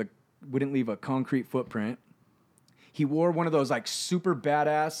trial, so wouldn't leave a concrete footprint. He wore one of those, like, super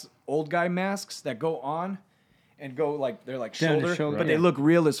badass old guy masks that go on and go, like, they're like Down shoulder, his shoulder, but yeah. they look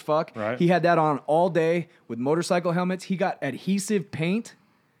real as fuck. Right. He had that on all day with motorcycle helmets. He got adhesive paint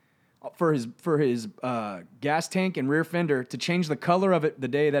for his gas tank and rear fender to change the color of it the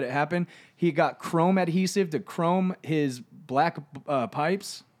day that it happened. He got chrome adhesive to chrome his black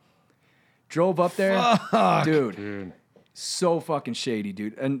pipes. Drove up there. Fuck. Dude. So fucking shady,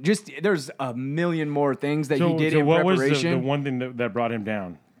 dude. And just there's a million more things that So, he did so in what was preparation. the one thing that brought him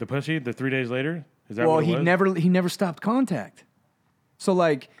down? The pussy? The 3 days later? Is that Well, what it was? he never stopped contact. So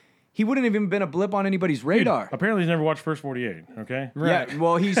like he wouldn't have even been a blip on anybody's radar. Apparently, he's never watched First 48. Okay. Yeah,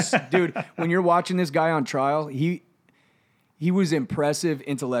 well, he's dude. When you're watching this guy on trial, he was impressive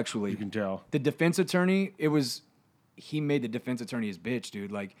intellectually. You can tell. The defense attorney, he made the defense attorney his bitch,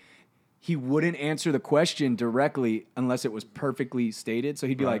 dude. Like he wouldn't answer the question directly unless it was perfectly stated. So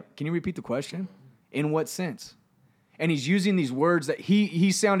he'd be like, "Can you repeat the question? In what sense?" And he's using these words that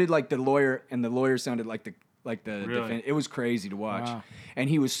he sounded like the lawyer, and the lawyer sounded like the Really? defense. It was crazy to watch. Wow. And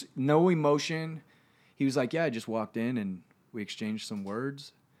he was no emotion. He was like, "Yeah, I just walked in and we exchanged some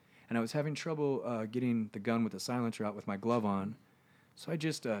words, and I was having trouble getting the gun with the silencer out with my glove on, so I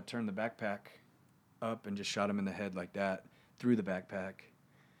just turned the backpack up and just shot him in the head like that through the backpack,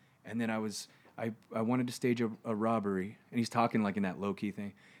 and then I wanted to stage a robbery." And he's talking like in that low key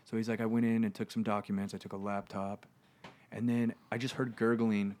thing. So he's like, "I went in and took some documents. I took a laptop, and then I just heard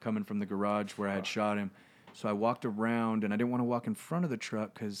gurgling coming from the garage where I had shot him." So I walked around, and I didn't want to walk in front of the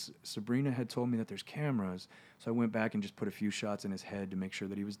truck because Sabrina had told me that there's cameras. So I went back and just put a few shots in his head to make sure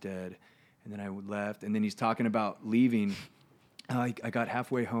that he was dead. And then I left. And then he's talking about leaving. I got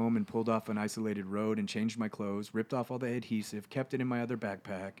halfway home and pulled off an isolated road and changed my clothes, ripped off all the adhesive, kept it in my other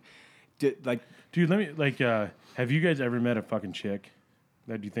backpack. Dude, let me have you guys ever met a fucking chick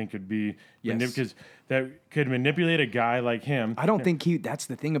that you think could be Yes. because that could manipulate a guy like him? I don't think that's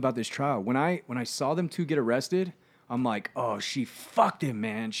the thing about this trial. When I saw them two get arrested, I'm like, "Oh, she fucked him,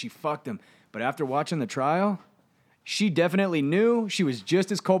 man. She fucked him." But after watching the trial, she definitely knew she was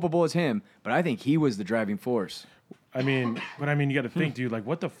just as culpable as him. But I think he was the driving force. you got to think, dude. Like,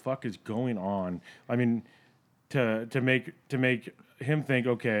 what the fuck is going on? I mean, to make him think,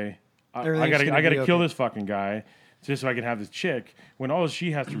 okay, I gotta kill this fucking guy just so I can have this chick. When all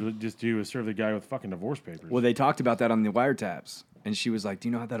she has to really just do is serve the guy with fucking divorce papers. Well, they talked about that on the wiretaps, and she was like, "Do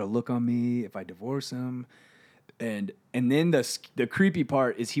you know how that'll look on me if I divorce him?" And then the creepy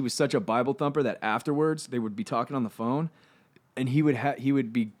part is he was such a Bible thumper that afterwards they would be talking on the phone, and he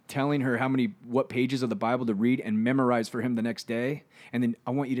would be telling her what pages of the Bible to read and memorize for him the next day. And then,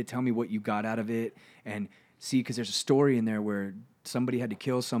 "I want you to tell me what you got out of it, and see, because there's a story in there where somebody had to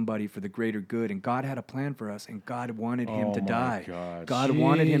kill somebody for the greater good, and God had a plan for us, and God wanted him to die. God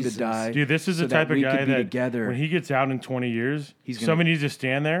wanted him to die. Dude, this is so the type that of we guy could be that together." when he gets out in 20 years, He's gonna- somebody needs to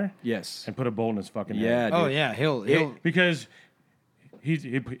stand there, yes, and put a bolt in his fucking Yeah, head. dude. Oh, yeah, he'll- because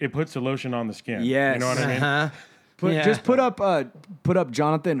it puts the lotion on the skin. Yes. You know what I mean? Uh-huh. Just put up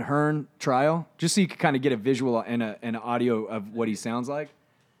Jonathan Hearn trial, just so you can kind of get a visual and an audio of what he sounds like.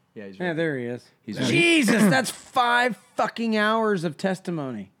 Yeah, he's Yeah, there he is. He's Jesus, that's 5 fucking hours of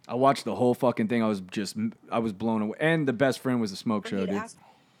testimony. I watched the whole fucking thing. I was blown away. And the best friend was a smoke show, dude.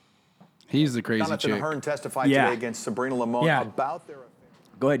 He's the crazy Jonathan chick. Hearn testified today against Sabrina Lamont about their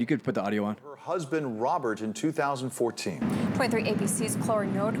Go ahead, you could put the audio on. her husband Robert in 2014. 23 ABC's Chloe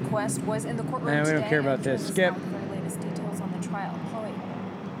Nordquist was in the courtroom Man, we today. don't care about and this. joins us Skip. now with the very latest details on the trial. Chloe.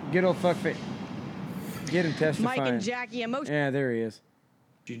 Good old fuckface. Get him testifying. Mike and Jackie emotion. Yeah, there he is.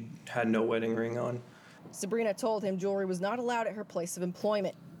 She had no wedding ring on. Sabrina told him jewelry was not allowed at her place of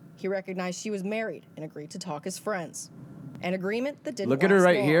employment. He recognized she was married and agreed to talk as friends. An agreement that didn't Look at her last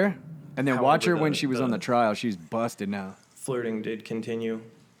right long. here, and then watch her However, when the- she was on the trial. She's busted now. Flirting did continue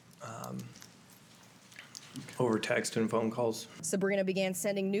over text and phone calls. Sabrina began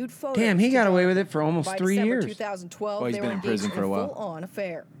sending nude photos. Damn, he to got away Jonathan. with it for almost By 3 December years. 2012, Oh, he's they been were in prison engaged for a while. full-on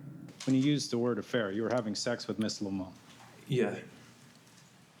affair. When you used the word affair, you were having sex with Miss Lamont. Yeah.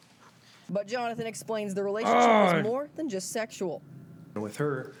 But Jonathan explains the relationship Oh. was more than just sexual. With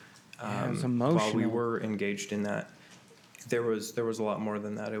her, Yeah, it was while we emotional. were engaged in that, there was a lot more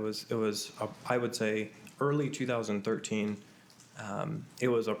than that. It was I would say early 2013. It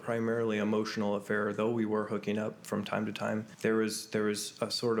was a primarily emotional affair, though we were hooking up from time to time. There was a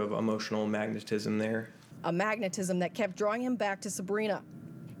sort of emotional magnetism there. A magnetism that kept drawing him back to Sabrina,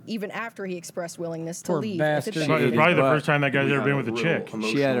 even after he expressed willingness to Poor leave. bastard. If it It's probably the first time that guy's We ever had been a with a real chick.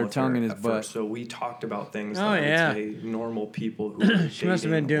 She had her emotional tongue in affair his at butt. first, so we talked about things Oh, that yeah. I would say normal people who were She must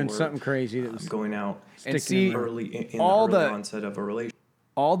have been dating doing or, something crazy that was going out And sticking in see, there. early in all the early the- onset of a relationship.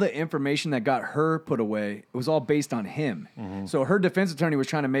 all the information that got her put away, it was all based on him. Mm-hmm. So her defense attorney was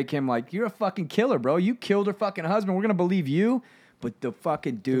trying to make him like, "You're a fucking killer, bro. You killed her fucking husband. We're gonna believe you." But the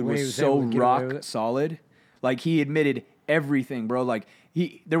fucking dude way he was was so able to get away with rock it. solid. Like he admitted everything, bro. Like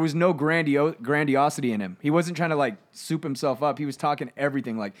there was no grandiosity in him. He wasn't trying to like soup himself up. He was talking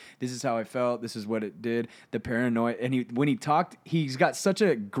everything. Like, this is how I felt. This is what it did. The paranoia. And when he talked, he's got such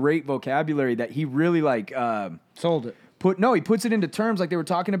a great vocabulary that he really like sold it. he puts it into terms like they were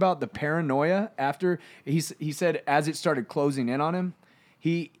talking about the paranoia after he said as it started closing in on him,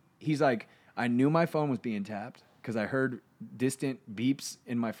 he's like, I knew my phone was being tapped because I heard distant beeps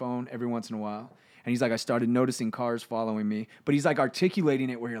in my phone every once in a while. And he's like, I started noticing cars following me. But he's like articulating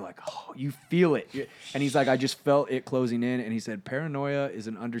it where you're like, oh, you feel it. And he's like, I just felt it closing in. And he said, paranoia is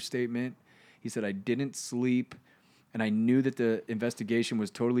an understatement. He said, I didn't sleep. And I knew that the investigation was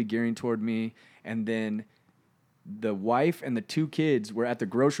totally gearing toward me. And then the wife and the 2 kids were at the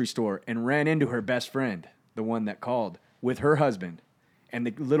grocery store and ran into her best friend, the one that called, with her husband. And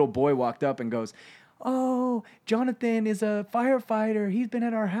the little boy walked up and goes, oh, Jonathan is a firefighter. He's been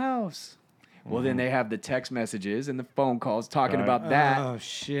at our house. Well, then they have the text messages and the phone calls talking about that. Oh,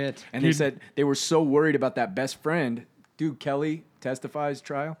 shit. And they said they were so worried about that best friend. Dude, Kelly testifies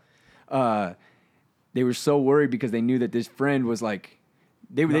trial. They were so worried because they knew that this friend was like,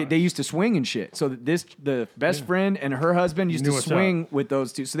 they used to swing and shit. So the best friend and her husband used to swing with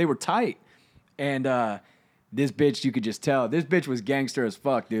those two. So they were tight. And this bitch, you could just tell. This bitch was gangster as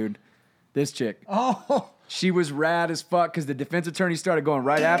fuck, dude. This chick. Oh. She was rad as fuck because the defense attorney started going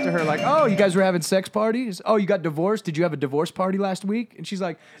right after her like, oh, you guys were having sex parties? Oh, you got divorced? Did you have a divorce party last week? And she's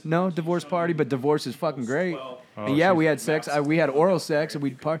like, no, divorce party, but divorce is fucking great. And yeah, we had sex. We had oral sex and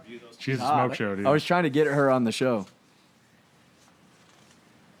we'd party. She's a smoke show, dude. I was trying to get her on the show.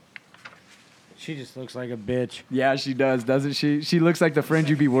 She just looks like a bitch. Yeah, she does, doesn't she? She looks like the friend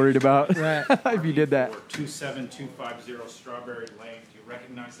you'd be worried about right. if you did that. 27250 Strawberry Lane. Do you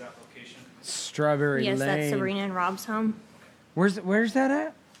recognize that location? Strawberry Yes, Lane. that's Sabrina and Rob's home. Where's that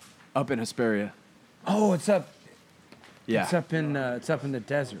at? Up in Hesperia. Oh, it's up. Yeah. It's up in the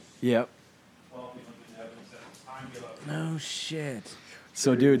desert. Yep. No shit.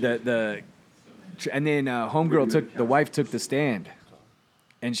 So, dude, and then the wife took the stand,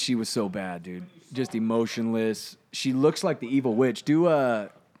 and she was so bad, dude. Just emotionless. She looks like the evil witch. Do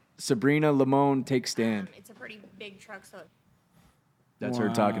Sabrina Limon take stand? It's a pretty big truck, so. That's her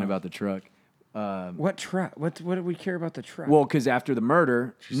talking about the truck. What truck? What do we care about the truck? Well, because after the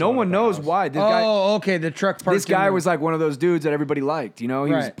murder, no one knows why. This guy, okay, the truck parked. This guy was like one of those dudes that everybody liked. You know,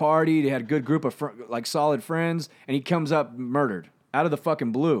 he was partied. He had a good group of solid friends, and he comes up murdered out of the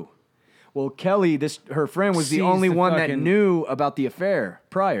fucking blue. Well, Kelly, her friend, was the only one that knew about the affair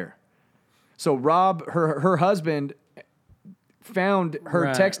prior. So Rob, her husband, found her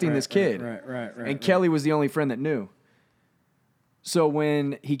texting this kid, and Kelly was the only friend that knew. So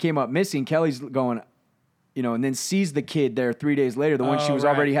when he came up missing, Kelly's going, and then sees the kid there 3 days later, the one she was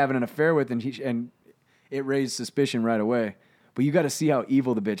already having an affair with, and it raised suspicion right away. But you got to see how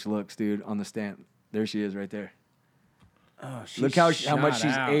evil the bitch looks, dude, on the stand. There she is right there. Oh, look how much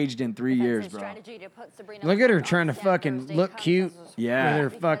she's aged in 3 years, bro. Look at her trying to fucking look cute. Yeah. With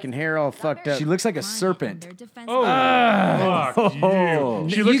her fucking hair all fucked up. She looks like a serpent. Fuck you.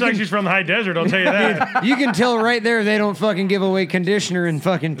 She looks like she's from the high desert, I'll tell you that. You can tell right there they don't fucking give away conditioner in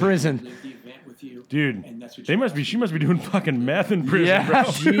fucking prison. Dude, she must be doing fucking meth in prison, Yeah, bro.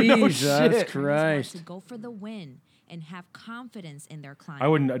 Jesus Christ. To go for the win and have confidence in their client. I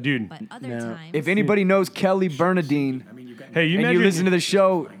wouldn't, dude. But other times, If anybody knows Kelly Bernadine, hey, you and imagine, you listen to the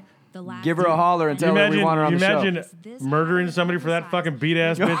show, give her a holler and tell her we want her on the show. Imagine murdering somebody for that fucking beat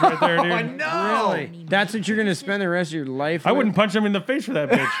ass bitch right there, dude. I know. Really? That's what you're gonna spend the rest of your life I with? wouldn't punch him in the face for that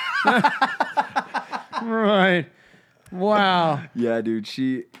bitch. Right. Wow. Yeah, dude.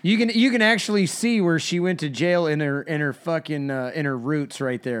 You can actually see where she went to jail in her fucking in her roots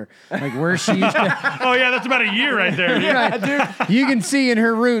right there, like where she used to. Oh yeah, that's about a year right there. Dude. Yeah, dude. You can see in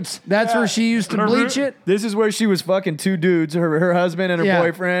her roots. That's where she used to bleach it. This is where she was fucking 2 dudes, her husband and her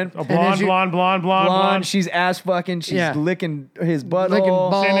boyfriend. A blonde. She's ass fucking. She's licking his butthole. Licking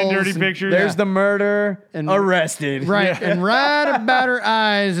balls. Sending dirty pictures. There's the murder. And arrested. Right. Yeah. And right about her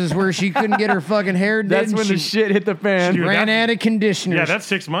eyes is where she couldn't get her fucking hair did. That's when the shit hit the fan. Dude, ran out of conditioner. Yeah, that's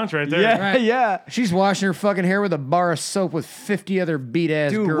 6 months right there. Yeah, yeah. She's washing her fucking hair with a bar of soap with 50 other beat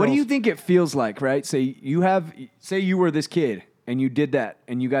ass Dude, girls. what do you think it feels like, right? Say you were this kid and you did that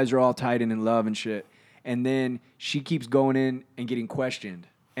and you guys are all tight and in love and shit. And then she keeps going in and getting questioned.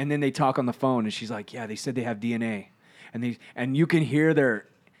 And then they talk on the phone and she's like, yeah, they said they have DNA. And you can hear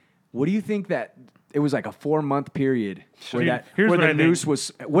what do you think that it was like a 4-month period where the noose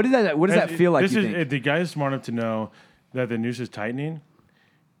was, what does that feel like? If the guy is smart enough to know that the noose is tightening,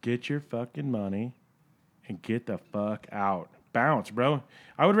 get your fucking money and get the fuck out. Bounce, bro.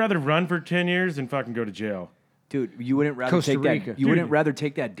 I would rather run for 10 years than fucking go to jail. Dude, you wouldn't rather Costa take Rica. that. You wouldn't rather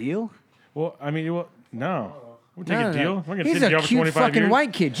take that deal? Well, I mean, no. We'll take a deal. We're gonna He's sit in jail a for cute 25 fucking years.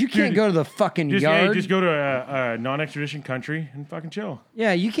 white kid. You can't Dude, go to the fucking just, yard. Hey, just go to a non-extradition country and fucking chill.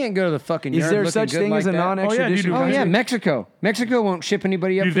 Yeah, you can't go to the fucking Is yard. there looking such good thing like as a that. non-extradition Oh country? yeah, Mexico. Mexico won't ship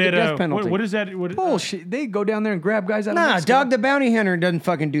anybody up Dude, for the they had, death penalty. what is that? What, Bullshit. They go down there and grab guys out of Nah, Mexico. Dog the Bounty Hunter doesn't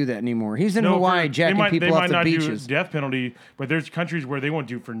fucking do that anymore. He's in No, Hawaii jacking they people might off the not beaches. do death penalty, but there's countries where they won't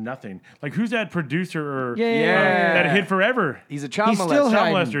do for nothing. Like who's that producer or Yeah. that hid forever? He's a child He's still molester.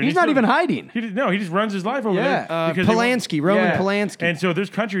 hiding. molester. He's not even hiding. He just runs his life over Yeah. there. Because they won't- Polanski, Roman Polanski. And so there's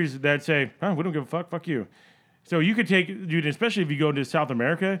countries that say, we don't give a fuck you. So you could take, dude, especially if you go to South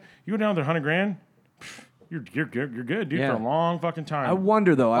America, you go down there $100,000, you're good, dude, Yeah. for a long fucking time. I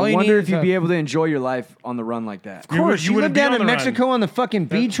wonder though. All I you wonder need if is you'd a- be able to enjoy your life on the run like that. Of course, you live wouldn't be down on in the Mexico run. on the fucking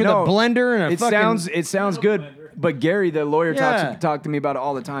beach with No, a blender and a it fucking. sounds good. But Gary, the lawyer, Yeah. talked to me about it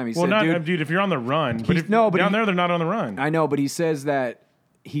all the time. He well, said, dude, if you're on the run, but He's- no, but down he- there they're not on the run. I know, but he says that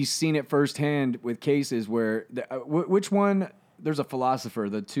he's seen it firsthand with cases where which one? There's a philosopher.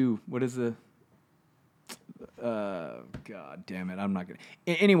 The two. What is the? God damn it! I'm not gonna.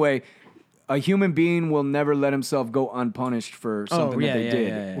 Anyway, a human being will never let himself go unpunished for something that they did.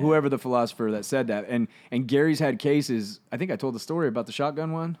 yeah. Whoever the philosopher that said that, and Gary's had cases. I think I told the story about the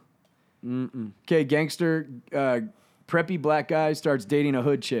shotgun one. Okay, gangster, preppy black guy starts dating a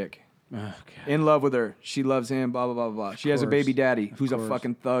hood chick. In love with her. She loves him, blah, blah, blah, blah. She has a course. baby daddy who's a course.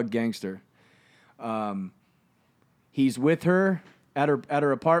 fucking thug gangster. He's with her at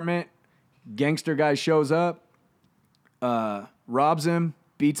her apartment. Gangster guy shows up, robs him,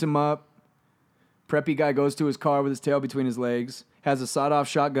 beats him up. Preppy guy goes to his car with his tail between his legs, has a sawed-off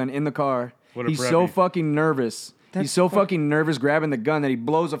shotgun in the car. What a He's so preppy. fucking nervous. He's so fucking nervous grabbing the gun that he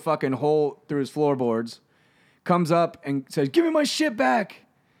blows a fucking hole through his floorboards. Comes up and says, "Give me my shit back."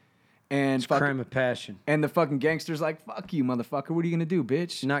 And crime of passion. And the fucking gangster's like, "Fuck you, motherfucker. What are you gonna do,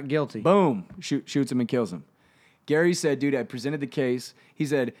 bitch?" Not guilty. Boom. Shoots him and kills him. Gary said, dude, I presented the case. He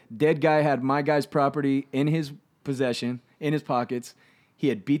said, dead guy had my guy's property in his possession, in his pockets. He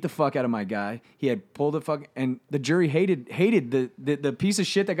had beat the fuck out of my guy. He had pulled the fuck, and the jury hated the piece of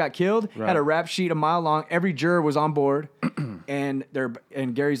shit that got killed. Right. Had a rap sheet a mile long. Every juror was on board, and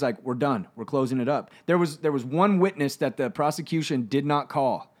Gary's like, "We're done. We're closing it up." There was one witness that the prosecution did not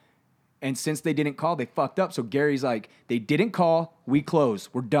call, and since they didn't call, they fucked up. So Gary's like, "They didn't call. We close.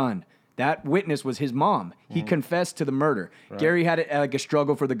 We're done." That witness was his mom. He confessed to the murder. Right. Gary had like a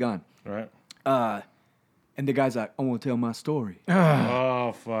struggle for the gun. Right. And the guy's like, "I want to tell my story."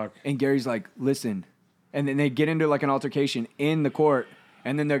 Oh fuck. And Gary's like, "Listen," and then they get into like an altercation in the court,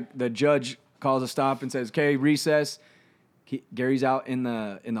 and then the judge calls a stop and says, "Okay, recess." Gary's out in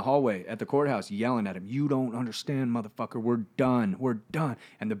the hallway at the courthouse yelling at him, "You don't understand, motherfucker. We're done. We're done."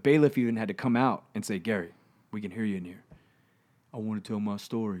 And the bailiff even had to come out and say, "Gary, we can hear you in here. I want to tell my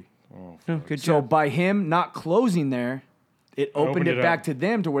story." Oh, good So job. by him not closing there, it opened it it back up. to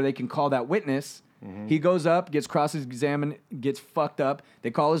them to where they can call that witness. He goes up, gets cross-examined, gets fucked up. They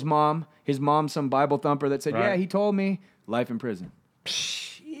call his mom. His mom's some Bible thumper that said, Right. "Yeah, he told me." Life in prison.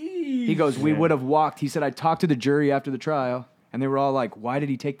 He goes, "We would have walked." He said, "I talked to the jury after the trial, and they were all like, why did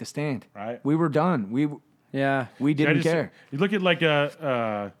he take the stand? Right. We were done. We didn't care." You look at like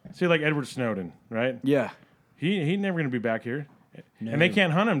say like Edward Snowden, right? Yeah. He never gonna be back here, and they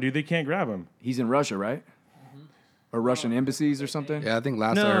can't hunt him, dude. They can't grab him. He's in Russia, right? Or Russian embassies or something? Yeah, I think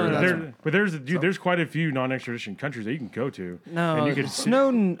last I No, heard no, that's But there's quite a few non-extradition countries that you can go to. No, and you could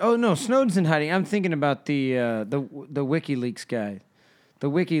Snowden. Oh no, Snowden's in hiding. I'm thinking about the WikiLeaks guy. The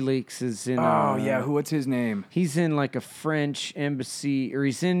WikiLeaks is in. Oh yeah, what's his name? He's in like a French embassy, or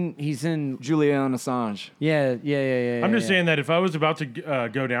he's in. Julian Assange. Yeah. I'm just saying that if I was about to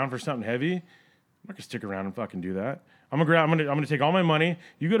go down for something heavy, I'm not gonna stick around and fucking do that. I'm gonna take all my money.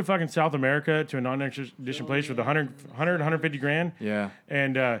 You go to fucking South America to a non-extradition place with 150 grand. Yeah.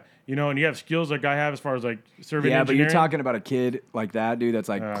 And and you have skills like I have as far as like surveying. Yeah, but you're engineering. talking about a kid like that, dude. That's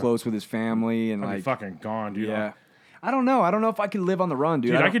like close with his family and I'd be like fucking gone, dude. Yeah. I don't know. I don't know if I could live on the run,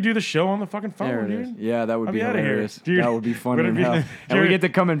 dude. Dude, I could do the show on the fucking phone, There it dude. is. Yeah, that would I'd be outta here. hilarious. Dude, That would be fun would as it be- hell. And we Jared- get to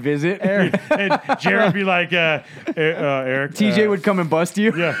come and visit. and Jared would be like, Eric. TJ would come and bust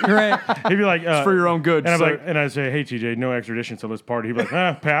you. Yeah, right. He'd be like, It's for your own good, And sir. I'd say, hey TJ, no extradition, so let's party. He'd be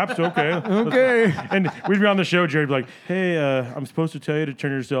like, Paps, okay, Okay. And we'd be on the show. Jared would be like, hey, I'm supposed to tell you to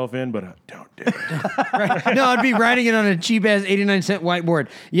turn yourself in, but don't do it. Right. No, I'd be writing it on a cheap ass 89-cent whiteboard.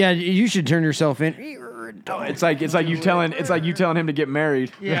 Yeah, you should turn yourself in. It's like you telling him to get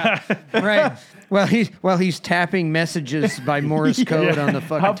married. Yeah. Right. Well, he's tapping messages by Morse code on the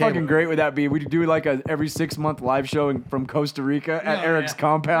fucking How table. fucking great would that be? We do like a every 6-month live show from Costa Rica at Eric's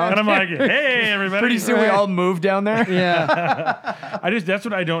compound. And I'm like, hey, everybody. Pretty soon we all move down there. Yeah. That's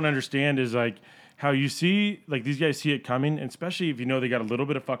what I don't understand is like how you see, like, these guys see it coming, and especially if you know they got a little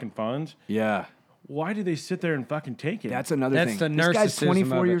bit of fucking funds. Yeah. Why do they sit there and fucking take it? That's another That's thing. the This guy's narcissism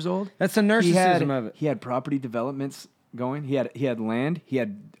 24 of it. years old. That's the narcissism of it. He had property developments going. He had land. He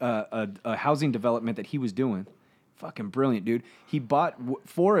had a housing development that he was doing. Fucking brilliant, dude. He bought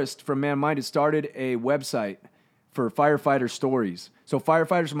Forrest from Man Minded, started a website for firefighter stories. So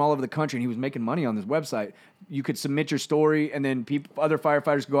firefighters from all over the country, and he was making money on this website. You could submit your story, and then other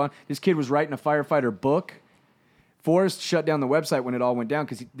firefighters could go on. This kid was writing a firefighter book. Forrest shut down the website when it all went down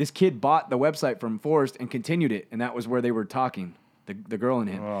because this kid bought the website from Forrest and continued it, and that was where they were talking, the girl and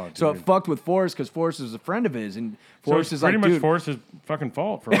him. Oh, so it dude. fucked with Forrest because Forrest is a friend of his, and Forrest so is pretty like, much dude. Forrest's fucking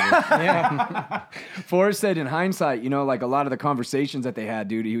fault for all this. Yeah. Forrest said in hindsight, like a lot of the conversations that they had,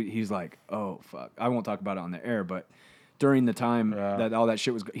 dude, he's like, oh, fuck. I won't talk about it on the air, but during the time that all that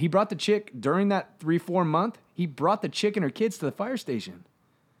shit was, he brought the chick during that 3-4 month, he brought the chick and her kids to the fire station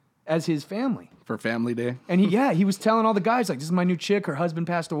as his family. For family day. And he was telling all the guys, like, this is my new chick. Her husband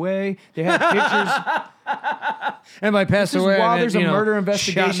passed away. They had pictures. And by passed away, while I meant, there's a murder shot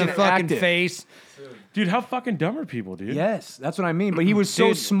investigation in the fucking active. face. Dude, how fucking dumb are people, dude? Yes, that's what I mean. But he was so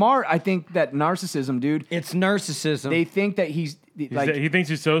Dude. smart. I think that narcissism, dude. It's narcissism. They think that he's like, he thinks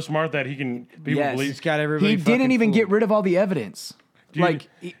he's so smart that he can. People yes, believe. He's got everybody he didn't fucking even fooled. get rid of all the evidence. Dude, Like,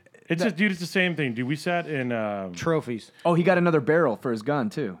 it's it's the same thing, dude. We sat in trophies. oh, he got another barrel for his gun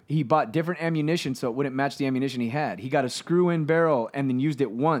too. He bought different ammunition so it wouldn't match the ammunition he had. He got a screw-in barrel and then used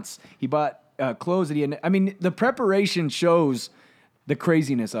it once. He bought clothes that he had. I mean, the preparation shows the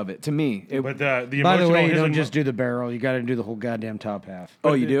craziness of it to me. But the By the emotional. way, you his don't emo- just do the barrel. You got to do the whole goddamn top half.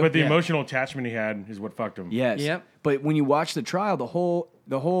 Oh, you do? But the Yeah. emotional attachment he had is what fucked him. Yes. Yep. But when you watch the trial, the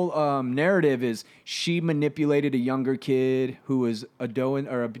whole narrative is she manipulated a younger kid who was a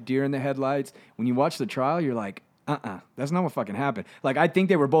deer in the headlights. When you watch the trial, you're like, that's not what fucking happened. Like, I think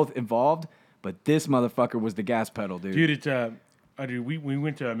they were both involved, but this motherfucker was the gas pedal, dude. Dude, it's dude, we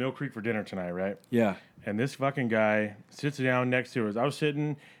went to Mill Creek for dinner tonight, right? Yeah. And this fucking guy sits down next to us. I was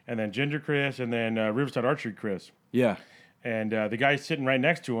sitting, and then Ginger Chris, and then Riverside Archery Chris. Yeah. And the guy sitting right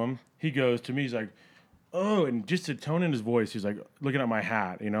next to him, he goes to me, he's like, oh, and just a tone in his voice, he's like looking at my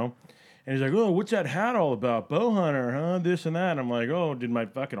hat, And he's like, oh, what's that hat all about? Bow hunter, huh? This and that. And I'm like, oh, did my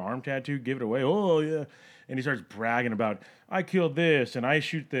fucking arm tattoo give it away? Oh, yeah. And he starts bragging about, I killed this, and I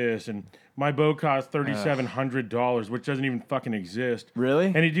shoot this, and my bow cost $3,700, which doesn't even fucking exist. Really?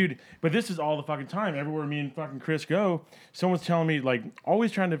 And dude, but this is all the fucking time. Everywhere me and fucking Chris go, someone's telling me, like,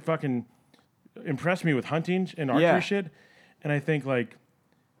 always trying to fucking impress me with hunting and archery shit. And I think, like,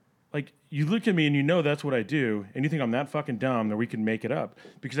 you look at me and you know that's what I do, and you think I'm that fucking dumb that we can make it up.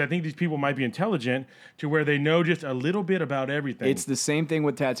 Because I think these people might be intelligent to where they know just a little bit about everything. It's the same thing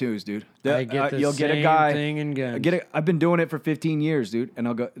with tattoos, dude. I get the You'll get a same guy. thing in guns. I've been doing it for 15 years, dude, and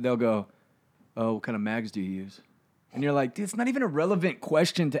they'll go, oh, what kind of mags do you use? And you're like, dude, it's not even a relevant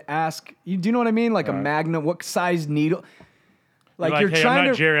question to ask. Do you know what I mean? Like a Magnum, what size needle? Like, you're hey, trying I'm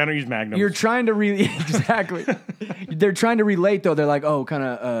not to. Jerry. I don't use Magnums. You're trying to really exactly. They're trying to relate though. They're like, oh, what kind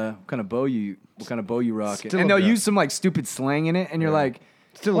of bow you rock? Still And a they'll guy. use some like stupid slang in it, and you're like,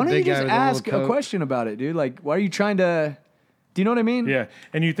 Still a why don't you big guy just with a little ask a coat. question about it, dude? Like, why are you trying to? Do you know what I mean? Yeah,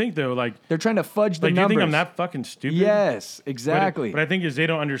 and you think though, like They're trying to fudge the you numbers. think I'm that fucking stupid? Yes, But exactly. I think is they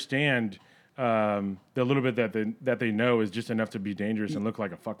don't understand the little bit that they know is just enough to be dangerous and look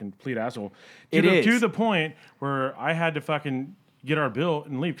like a fucking complete asshole. To the point where I had to fucking get our bill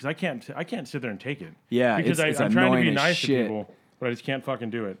and leave because I can't sit there and take it. Yeah, because it's I'm trying to annoying be as nice to shit. people, but I just can't fucking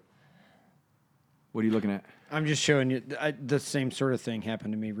do it. What are you looking at? I'm just showing you. The same sort of thing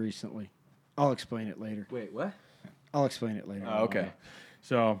happened to me recently. I'll explain it later. Wait, what? I'll explain it later. Oh, okay.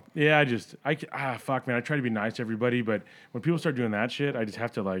 So yeah, fuck man, I try to be nice to everybody, but when people start doing that shit, I just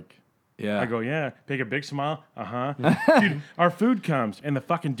have to like. Yeah. I go, yeah, take a big smile. Dude, our food comes, and the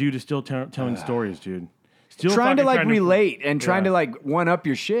fucking dude is still telling stories, dude. Still Trying to fucking like relate and trying to like one up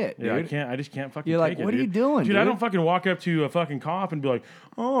your shit, dude. Yeah, I just can't fucking You're like, take it, what are you dude. doing, dude? I dude? don't fucking walk up to a fucking cop and be like,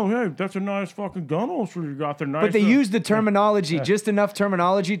 oh, hey, that's a nice fucking gun holster you got there. Nice. But they use the terminology, just enough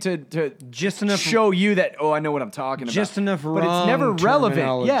terminology to just enough show you that, oh, I know what I'm talking about. Just enough But it's never wrong relevant. Yeah,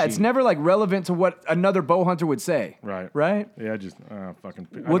 terminology. it's never like relevant to what another bow hunter would say. Right. Right? Yeah, just fucking.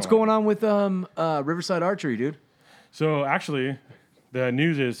 What's going on with Riverside Archery, dude? So actually, the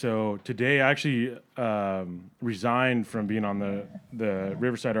news is today I actually resigned from being on the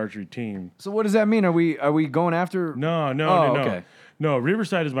Riverside Archery team. So what does that mean? Are we going after? No. Okay. No,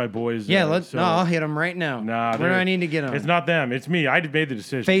 Riverside is my boys. Yeah, I'll hit them right now. Nah, where do I need to get them? It's not them. It's me. I made the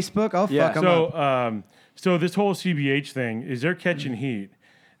decision. Facebook. I'll fuck them up. So this whole CBH thing is they're catching heat,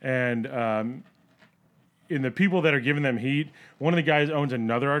 and in the people that are giving them heat, one of the guys owns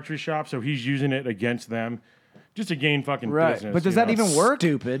another archery shop, so he's using it against them. Just to gain fucking business. But does that even work?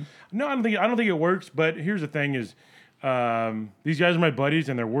 Stupid. No, I don't think it works. But here's the thing: is these guys are my buddies,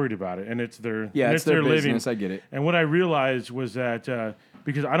 and they're worried about it, and it's their it's their living. business. I get it. And what I realized was that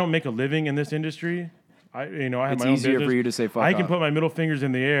because I don't make a living in this industry, I have It's my own easier business. for you to say fuck I can off. put my middle fingers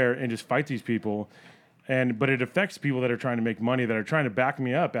in the air and just fight these people, but it affects people that are trying to make money, that are trying to back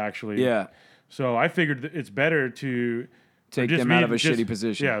me up. Actually, Yeah. So I figured that it's better to Take just them me- out of a just- shitty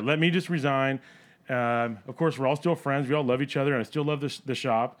position. Yeah, let me just resign. Of course, we're all still friends. We all love each other, and I still love the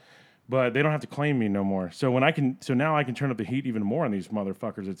shop. But they don't have to claim me no more. So now I can turn up the heat even more on these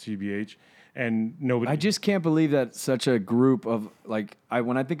motherfuckers at CBH, and nobody. I just can't believe that such a group of like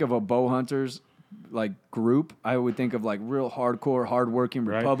when I think of a bow hunters like group, I would think of like real hardcore, hardworking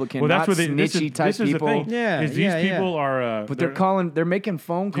Republican, Well, that's not what snitchy type this is people. the thing. Is these people are. But they're making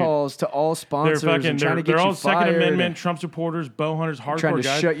phone calls to all They're sponsors and trying to get they're you all Second fired. Amendment, Trump supporters, bow hunters, hardcore Trying to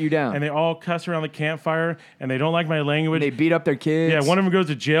guys, shut you down. and they all cuss around the campfire, and they don't like my language. They beat up their kids. Yeah, one of them goes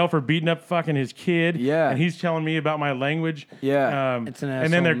to jail for beating up fucking his kid. Yeah, and he's telling me about my language. Yeah, it's an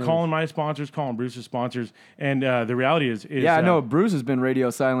and then they're asshole move. calling my sponsors, calling Bruce's sponsors, and the reality is yeah, I know Bruce has been radio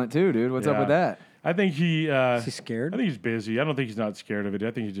silent too, dude. What's up with that? I think is he scared? I think he's busy. I don't think he's not scared of it. I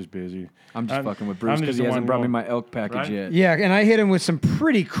think he's just busy. I'm just fucking with Bruce I'm because just he the hasn't one brought me going- my elk package Right? yet. Yeah, and I hit him with some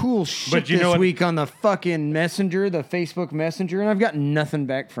pretty cool shit you know this what- week on the fucking Messenger, the Facebook Messenger, and I've got nothing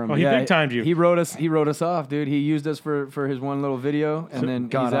back from him. he big timed you. He wrote us off, dude. He used us for his one little video, and then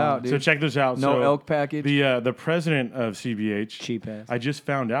he's out, dude. So check this out. No So elk package. The president of CBH, cheap ass. I just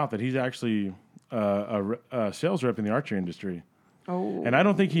found out that he's actually a sales rep in the archery industry. Oh. And I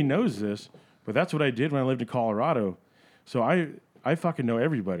don't think he knows this, but that's what I did when I lived in Colorado. So I fucking know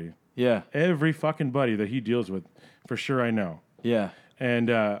everybody. Yeah. Every fucking buddy that he deals with, for sure I know. Yeah.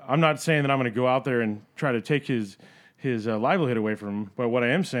 And I'm not saying that I'm going to go out there and try to take his livelihood away from him. But what I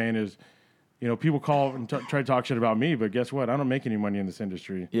am saying is, people call and try to talk shit about me. But guess what? I don't make any money in this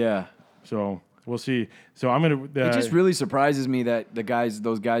industry. Yeah. So we'll see. So I'm going to. It just really surprises me that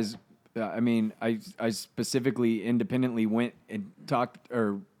those guys. I specifically independently went and talked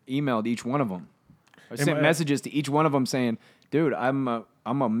or emailed each one of them. I sent messages to each one of them saying, "Dude, I'm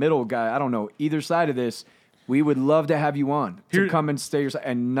a middle guy. I don't know either side of this. We would love to have you on to come and stay your side."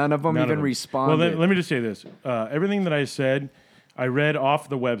 And none of them responded. Well, let me just say this: everything that I said, I read off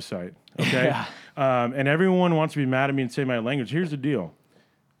the website. Okay, and everyone wants to be mad at me and say my language. Here's the deal: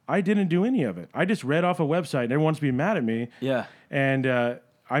 I didn't do any of it. I just read off a website, and everyone wants to be mad at me. Yeah, and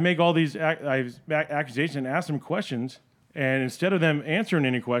I make all these accusations and ask them questions. And instead of them answering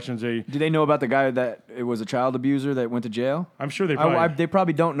any questions, do they know about the guy that it was a child abuser that went to jail? I'm sure they probably they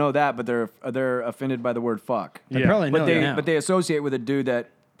probably don't know that, but they're offended by the word fuck. They probably know that now. But they associate with a dude that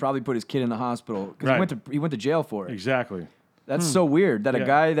probably put his kid in the hospital because he went to jail for it. Exactly. That's so weird that a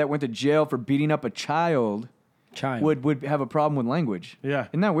guy that went to jail for beating up a child would have a problem with language. Yeah.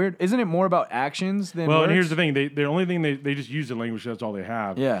 Isn't that weird? Isn't it more about actions than Well, words? and here's the thing: the only thing they just use the language. That's all they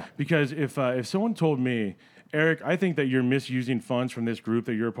have. Yeah. Because if someone told me, Eric, I think that you're misusing funds from this group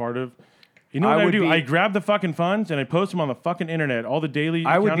that you're a part of. You know what I do? I grab the fucking funds and I post them on the fucking internet. All the daily.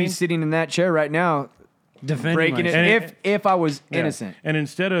 I would be accounting. sitting in that chair right now, defending breaking it. myself. If I was Yeah. innocent, and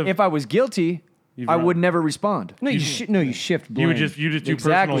instead of if I was guilty, I would never respond. No, you shift blame. You just do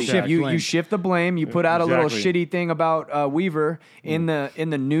exactly. personal attacks. You shift the blame. You put out a little Exactly. shitty thing about Weaver in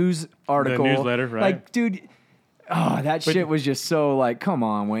the news article, newsletter, right? Like, dude, that shit was just so like, come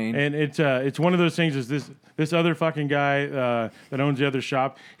on, Wayne. And it's one of those things. Is this other fucking guy that owns the other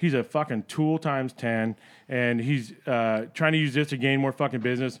shop? He's a fucking tool times 10, and he's trying to use this to gain more fucking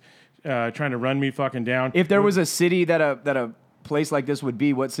business, trying to run me fucking down. If there was a city that a place like this would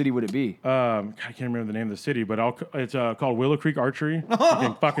be, what city would it be? I can't remember the name of the city, but it's called Willow Creek Archery. You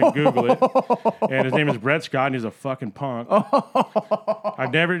can fucking Google it. And his name is Brett Scott, and he's a fucking punk.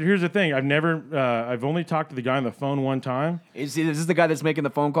 Here's the thing. I've only talked to the guy on the phone one time. Is this the guy that's making the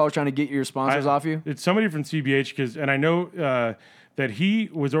phone calls trying to get your sponsors off you? It's somebody from CBH, and I know that he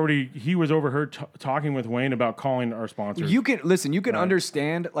was overheard talking with Wayne about calling our sponsors. You can listen. You can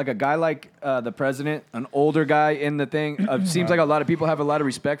understand like a guy like the president, an older guy in the thing. Seems like a lot of people have a lot of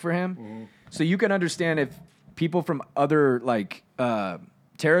respect for him. Mm-hmm. So you can understand if people from other like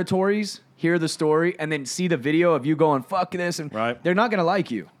territories hear the story and then see the video of you going fuck this, and they're not gonna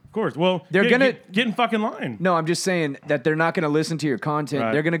like you. Of course. Well, they're gonna get in fucking line. No, I'm just saying that they're not gonna listen to your content.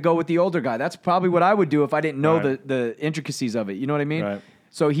 Right. They're gonna go with the older guy. That's probably what I would do if I didn't know the intricacies of it. You know what I mean? Right.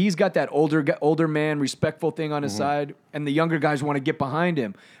 So he's got that older man, respectful thing on his side, and the younger guys want to get behind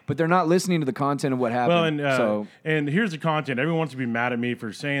him, but they're not listening to the content of what happened. Well, and here's the content. Everyone wants to be mad at me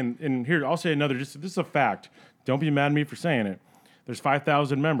for saying, and here, I'll say another, this is a fact. Don't be mad at me for saying it. There's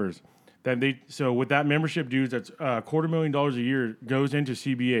 5,000 members. So with that membership dues, that's $250,000 a year goes into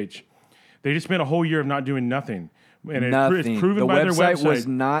CBH. They just spent a whole year of not doing nothing. And it's proven by their website. Was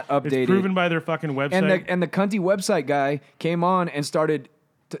not updated. It's proven by their fucking website. And the cunty website guy came on and started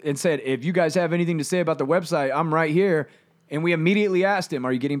and said, if you guys have anything to say about the website, I'm right here. And we immediately asked him,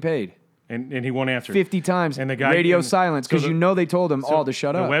 are you getting paid? And he won't answer. 50 times. And the guy radio silence, because they told him all to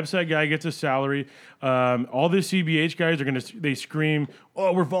shut up. The website guy gets a salary. All the CBH guys are they scream,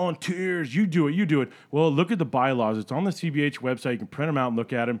 oh, we're volunteers. You do it. Well, look at the bylaws. It's on the CBH website. You can print them out and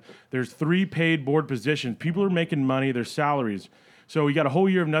look at them. There's 3 paid board positions. People are making money. There's salaries. So we got a whole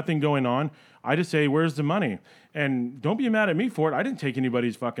year of nothing going on. I just say, where's the money? And don't be mad at me for it. I didn't take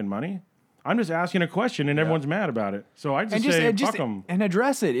anybody's fucking money. I'm just asking a question, and everyone's mad about it. So I just say, fuck them. And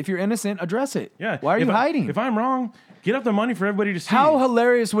address it. If you're innocent, address it. Yeah. Why are you hiding? If I'm wrong, get up the money for everybody to see. How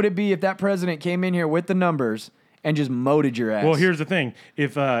hilarious would it be if that president came in here with the numbers and just moted your ass? Well, here's the thing.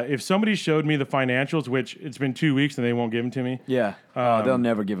 If somebody showed me the financials, which it's been 2 weeks and they won't give them to me. Yeah. They'll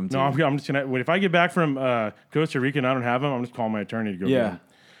never give them to you. No, I'm just going to... If I get back from Costa Rica and I don't have them, I'm just calling my attorney to go get them.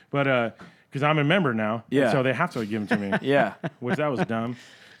 But... because I'm a member now, so they have to give them to me. Yeah, which that was dumb.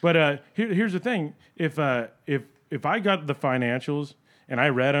 But here's the thing: if I got the financials and I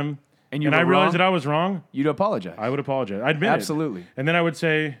read them and I realized that I was wrong, you'd apologize. I would apologize. I'd admit absolutely, and then I would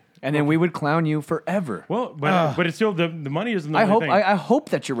say. And then we would clown you forever. Well, but it's still the money isn't the only thing. I hope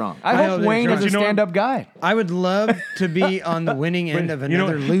that you're wrong. I hope Wayne is a stand-up guy. I would love to be on the winning end of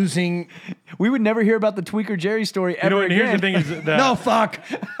another losing. We would never hear about the Tweaker Jerry story ever again. Here's the thing: is that no fuck,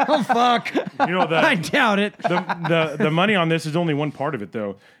 oh fuck. I doubt it. The money on this is only one part of it,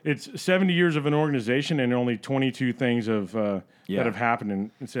 though. It's 70 years of an organization and only 22 things of that have happened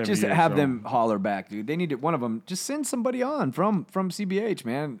in 70 years. Just have them holler back, dude. They need one of them. Just send somebody on from CBH,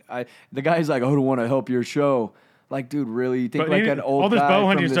 man. The guy's like, oh, I don't want to help your show. Like, dude, really? You think an old all this guy bow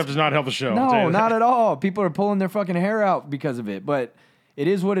hunting from stuff does not help the show. No, not at all. People are pulling their fucking hair out because of it. But it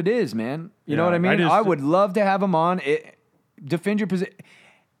is what it is, man. You know what I mean? I would love to have him on. Defend your position.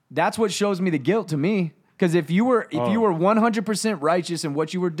 That's what shows me the guilt to me. Because if you were 100% righteous in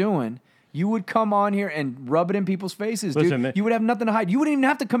what you were doing, you would come on here and rub it in people's faces, dude. You would have nothing to hide. You wouldn't even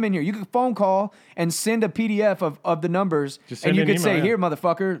have to come in here. You could phone call and send a PDF of the numbers, and you could say, here,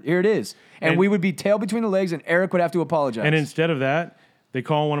 motherfucker, here it is. And we would be tail between the legs, and Eric would have to apologize. And instead of that, they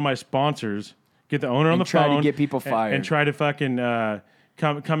call one of my sponsors, get the owner on the phone. And try to get people fired. And try to fucking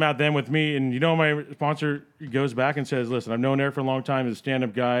come at them with me. And my sponsor goes back and says, listen, I've known Eric for a long time. He's a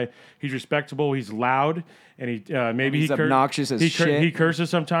stand-up guy. He's respectable. He's loud. And he's obnoxious as shit. He curses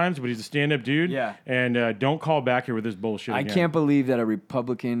sometimes, but he's a stand-up dude. Yeah. And don't call back here with this bullshit I again. can't believe that a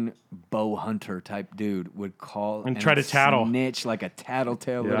Republican bow hunter type dude would call and try to tattle, snitch like a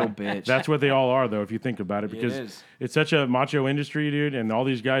tattletale little bitch. That's what they all are, though, if you think about it, because it's such a macho industry, dude, and all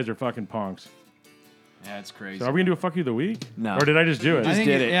these guys are fucking punks. Yeah, it's crazy. So are we gonna do a fuck you of the week? No. Or did I just do it? I just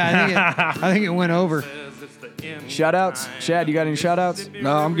did it. Yeah, I think it went over. Shout outs. Chad, you got any shout outs?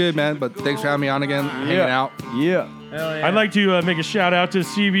 No, I'm good, man. But thanks for having me on again. Hanging out. Yeah. I'd like to make a shout out to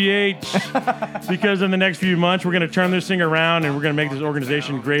CBH because in the next few months we're going to turn this thing around and we're going to make this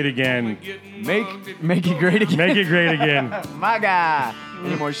organization great again. Make it great again. Make it great again. My guy.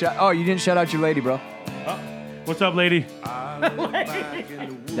 Any more shout? Oh, you didn't shout out your lady, bro. What's up, lady?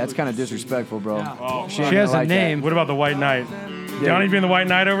 That's kind of disrespectful, bro. Oh, she has a name. What about the White Knight? Johnny being the White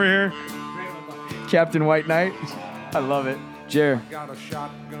Knight over here? Captain White Knight. I love it. Jer.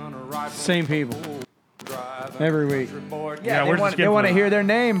 Same people. Every week. Yeah, they want to hear their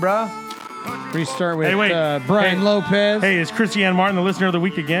name, bro. We start with Brian Lopez. Hey, is Christiane Martin the listener of the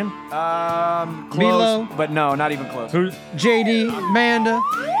week again? Close, Milo. but no, not even close. Who's JD, Amanda.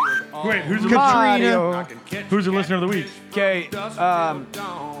 Wait, who's Katrina? Who's the listener of the week? Okay,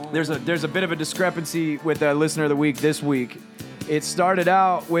 there's a bit of a discrepancy with the listener of the week this week. It started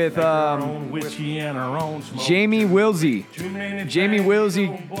out with Jamie Wilsey. Jamie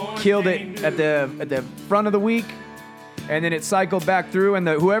Wilsey killed it at the front of the week, and then it cycled back through. And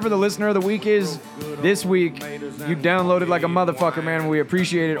whoever the listener of the week is this week, you downloaded like a motherfucker, man. We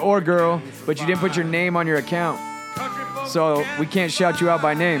appreciate it, or girl, but you didn't put your name on your account, so we can't shout you out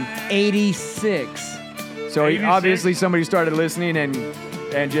by name. 86. So obviously somebody started listening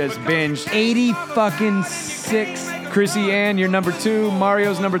and just binged. 86. Chrissy Ann, you're number 2.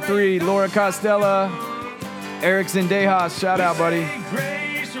 Mario's number 3. Laura Costella. Eric Zendejas, shout out, buddy.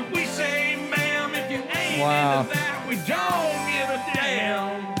 Wow.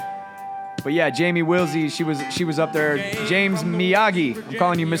 But yeah, Jamie Wilsey, she was up there. James Miyagi. I'm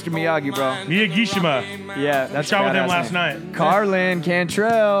calling you Mr. Miyagi, bro. Miyagishima. Yeah, that's shot with him badass last name. night. Carlin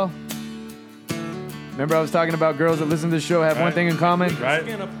Cantrell. Remember I was talking about girls that listen to the show have one thing in common? Right.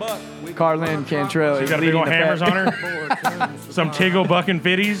 Carlin Cantrell. She's is got a big leading old the hammers pack. on her. Some Tiggle bucking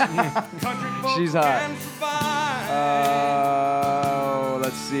fitties. She's hot.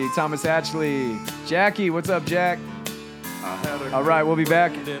 Let's see. Thomas Hatchley. Jackie, what's up, Jack? All right, we'll be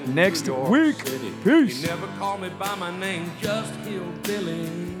back next week. Peace. He never called me by my name, just Hillbilly.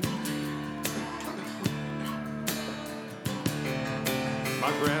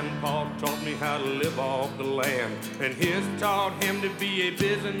 My grandpa taught me how to live off the land, and his taught him to be a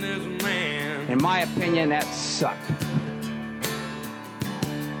businessman. In my opinion, that sucked.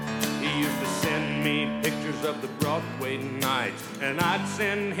 He used to send me pictures of the Broadway nights, and I'd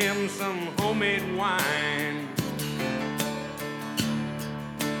send him some homemade wine.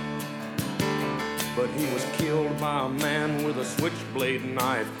 But he was killed by a man with a switchblade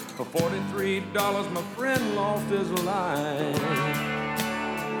knife. For $43, my friend lost his life.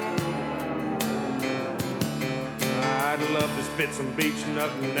 I'd love to spit some beach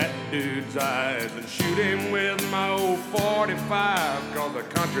nut in that dude's eyes and shoot him with my old 45, cause a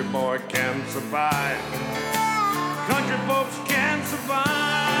country boy can survive. Country folks can survive.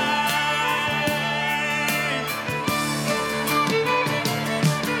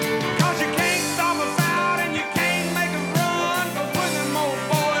 Cause you can't stop us out and you can't make us run, cause we're them old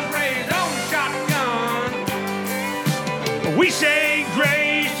boys raised on shotgun. We say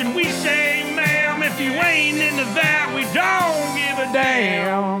grace and we say ma'am. If you ain't into that, we don't give a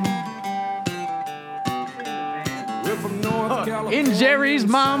damn. We're from North California. In Jerry's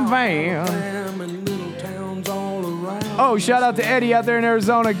mom van. Oh, shout out to Eddie out there in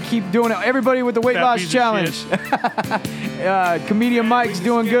Arizona. Keep doing it. Everybody with the weight That loss piece of challenge. Comedian Mike's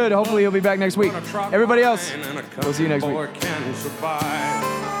doing good. Hopefully he'll be back next week. Everybody else, we'll see you next week. Can survive.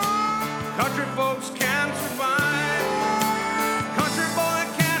 Country folks can survive. Country boy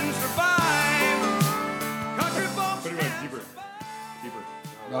can survive. Country folks can survive. Deeper.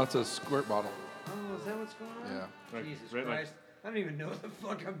 No, it's a squirt bottle. Oh, is that what's going on? Yeah. Jesus Right, like- Christ. I don't even know what the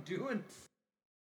fuck I'm doing.